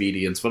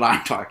disobedience, what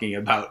I'm talking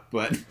about,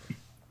 but...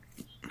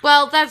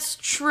 Well, that's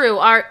true.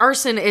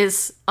 Arson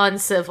is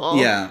uncivil.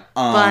 Yeah.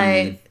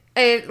 But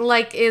it,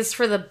 like, is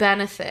for the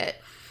benefit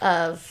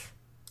of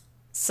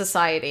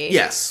society.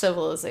 Yes.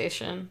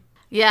 Civilization.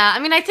 Yeah, I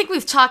mean, I think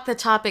we've talked the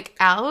topic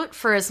out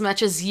for as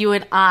much as you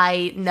and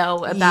I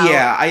know about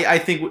I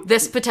think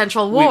this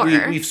potential war.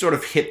 We've sort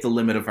of hit the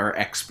limit of our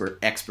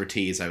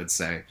expertise, I would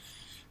say.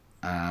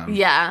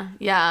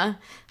 Yeah.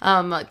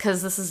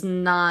 Because this is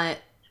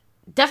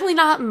definitely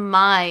not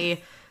my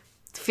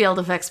field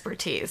of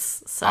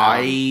expertise. So.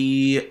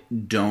 I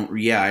was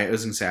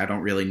going to say, I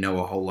don't really know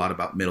a whole lot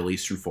about Middle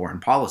Eastern foreign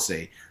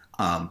policy,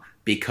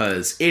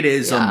 because it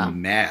is a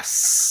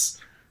mess.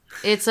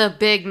 It's a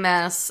big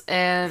mess,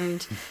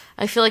 and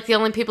I feel like the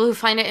only people who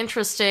find it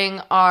interesting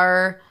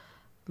are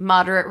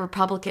moderate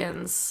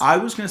Republicans. I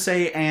was going to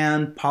say,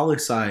 and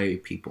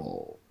poli-sci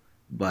people,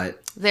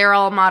 but... They're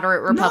all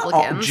moderate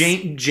Republicans.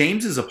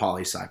 James is a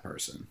poli-sci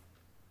person.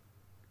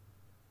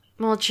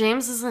 Well,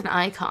 James is an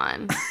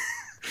icon.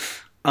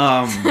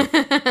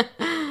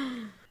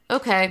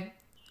 Okay.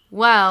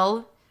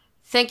 Well,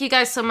 thank you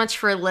guys so much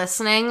for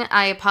listening.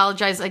 I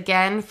apologize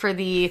again for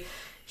the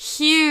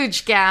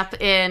huge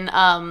gap in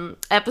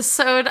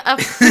episode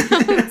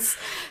uploads.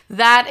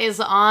 That is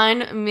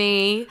on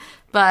me,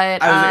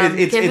 but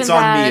it's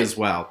on me as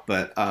well.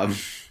 But I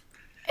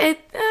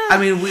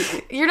mean,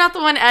 you're not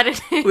the one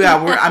editing. Yeah,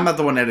 I'm not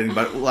the one editing,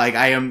 but like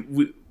I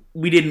am.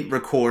 We didn't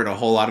record a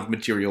whole lot of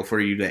material for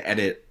you to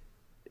edit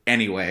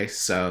anyway,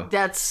 so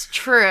that's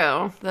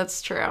true.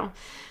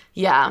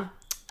 Yeah.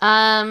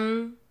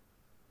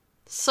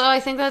 So I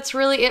think that's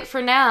really it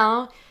for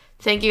now.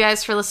 Thank you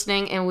guys for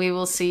listening, and we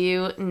will see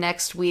you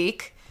next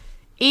week.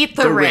 Eat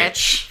the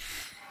rich.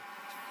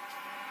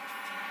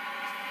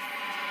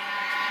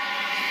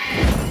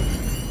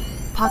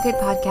 Pocket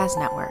Podcast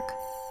Network.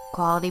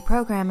 Quality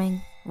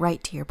programming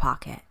right to your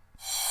pocket.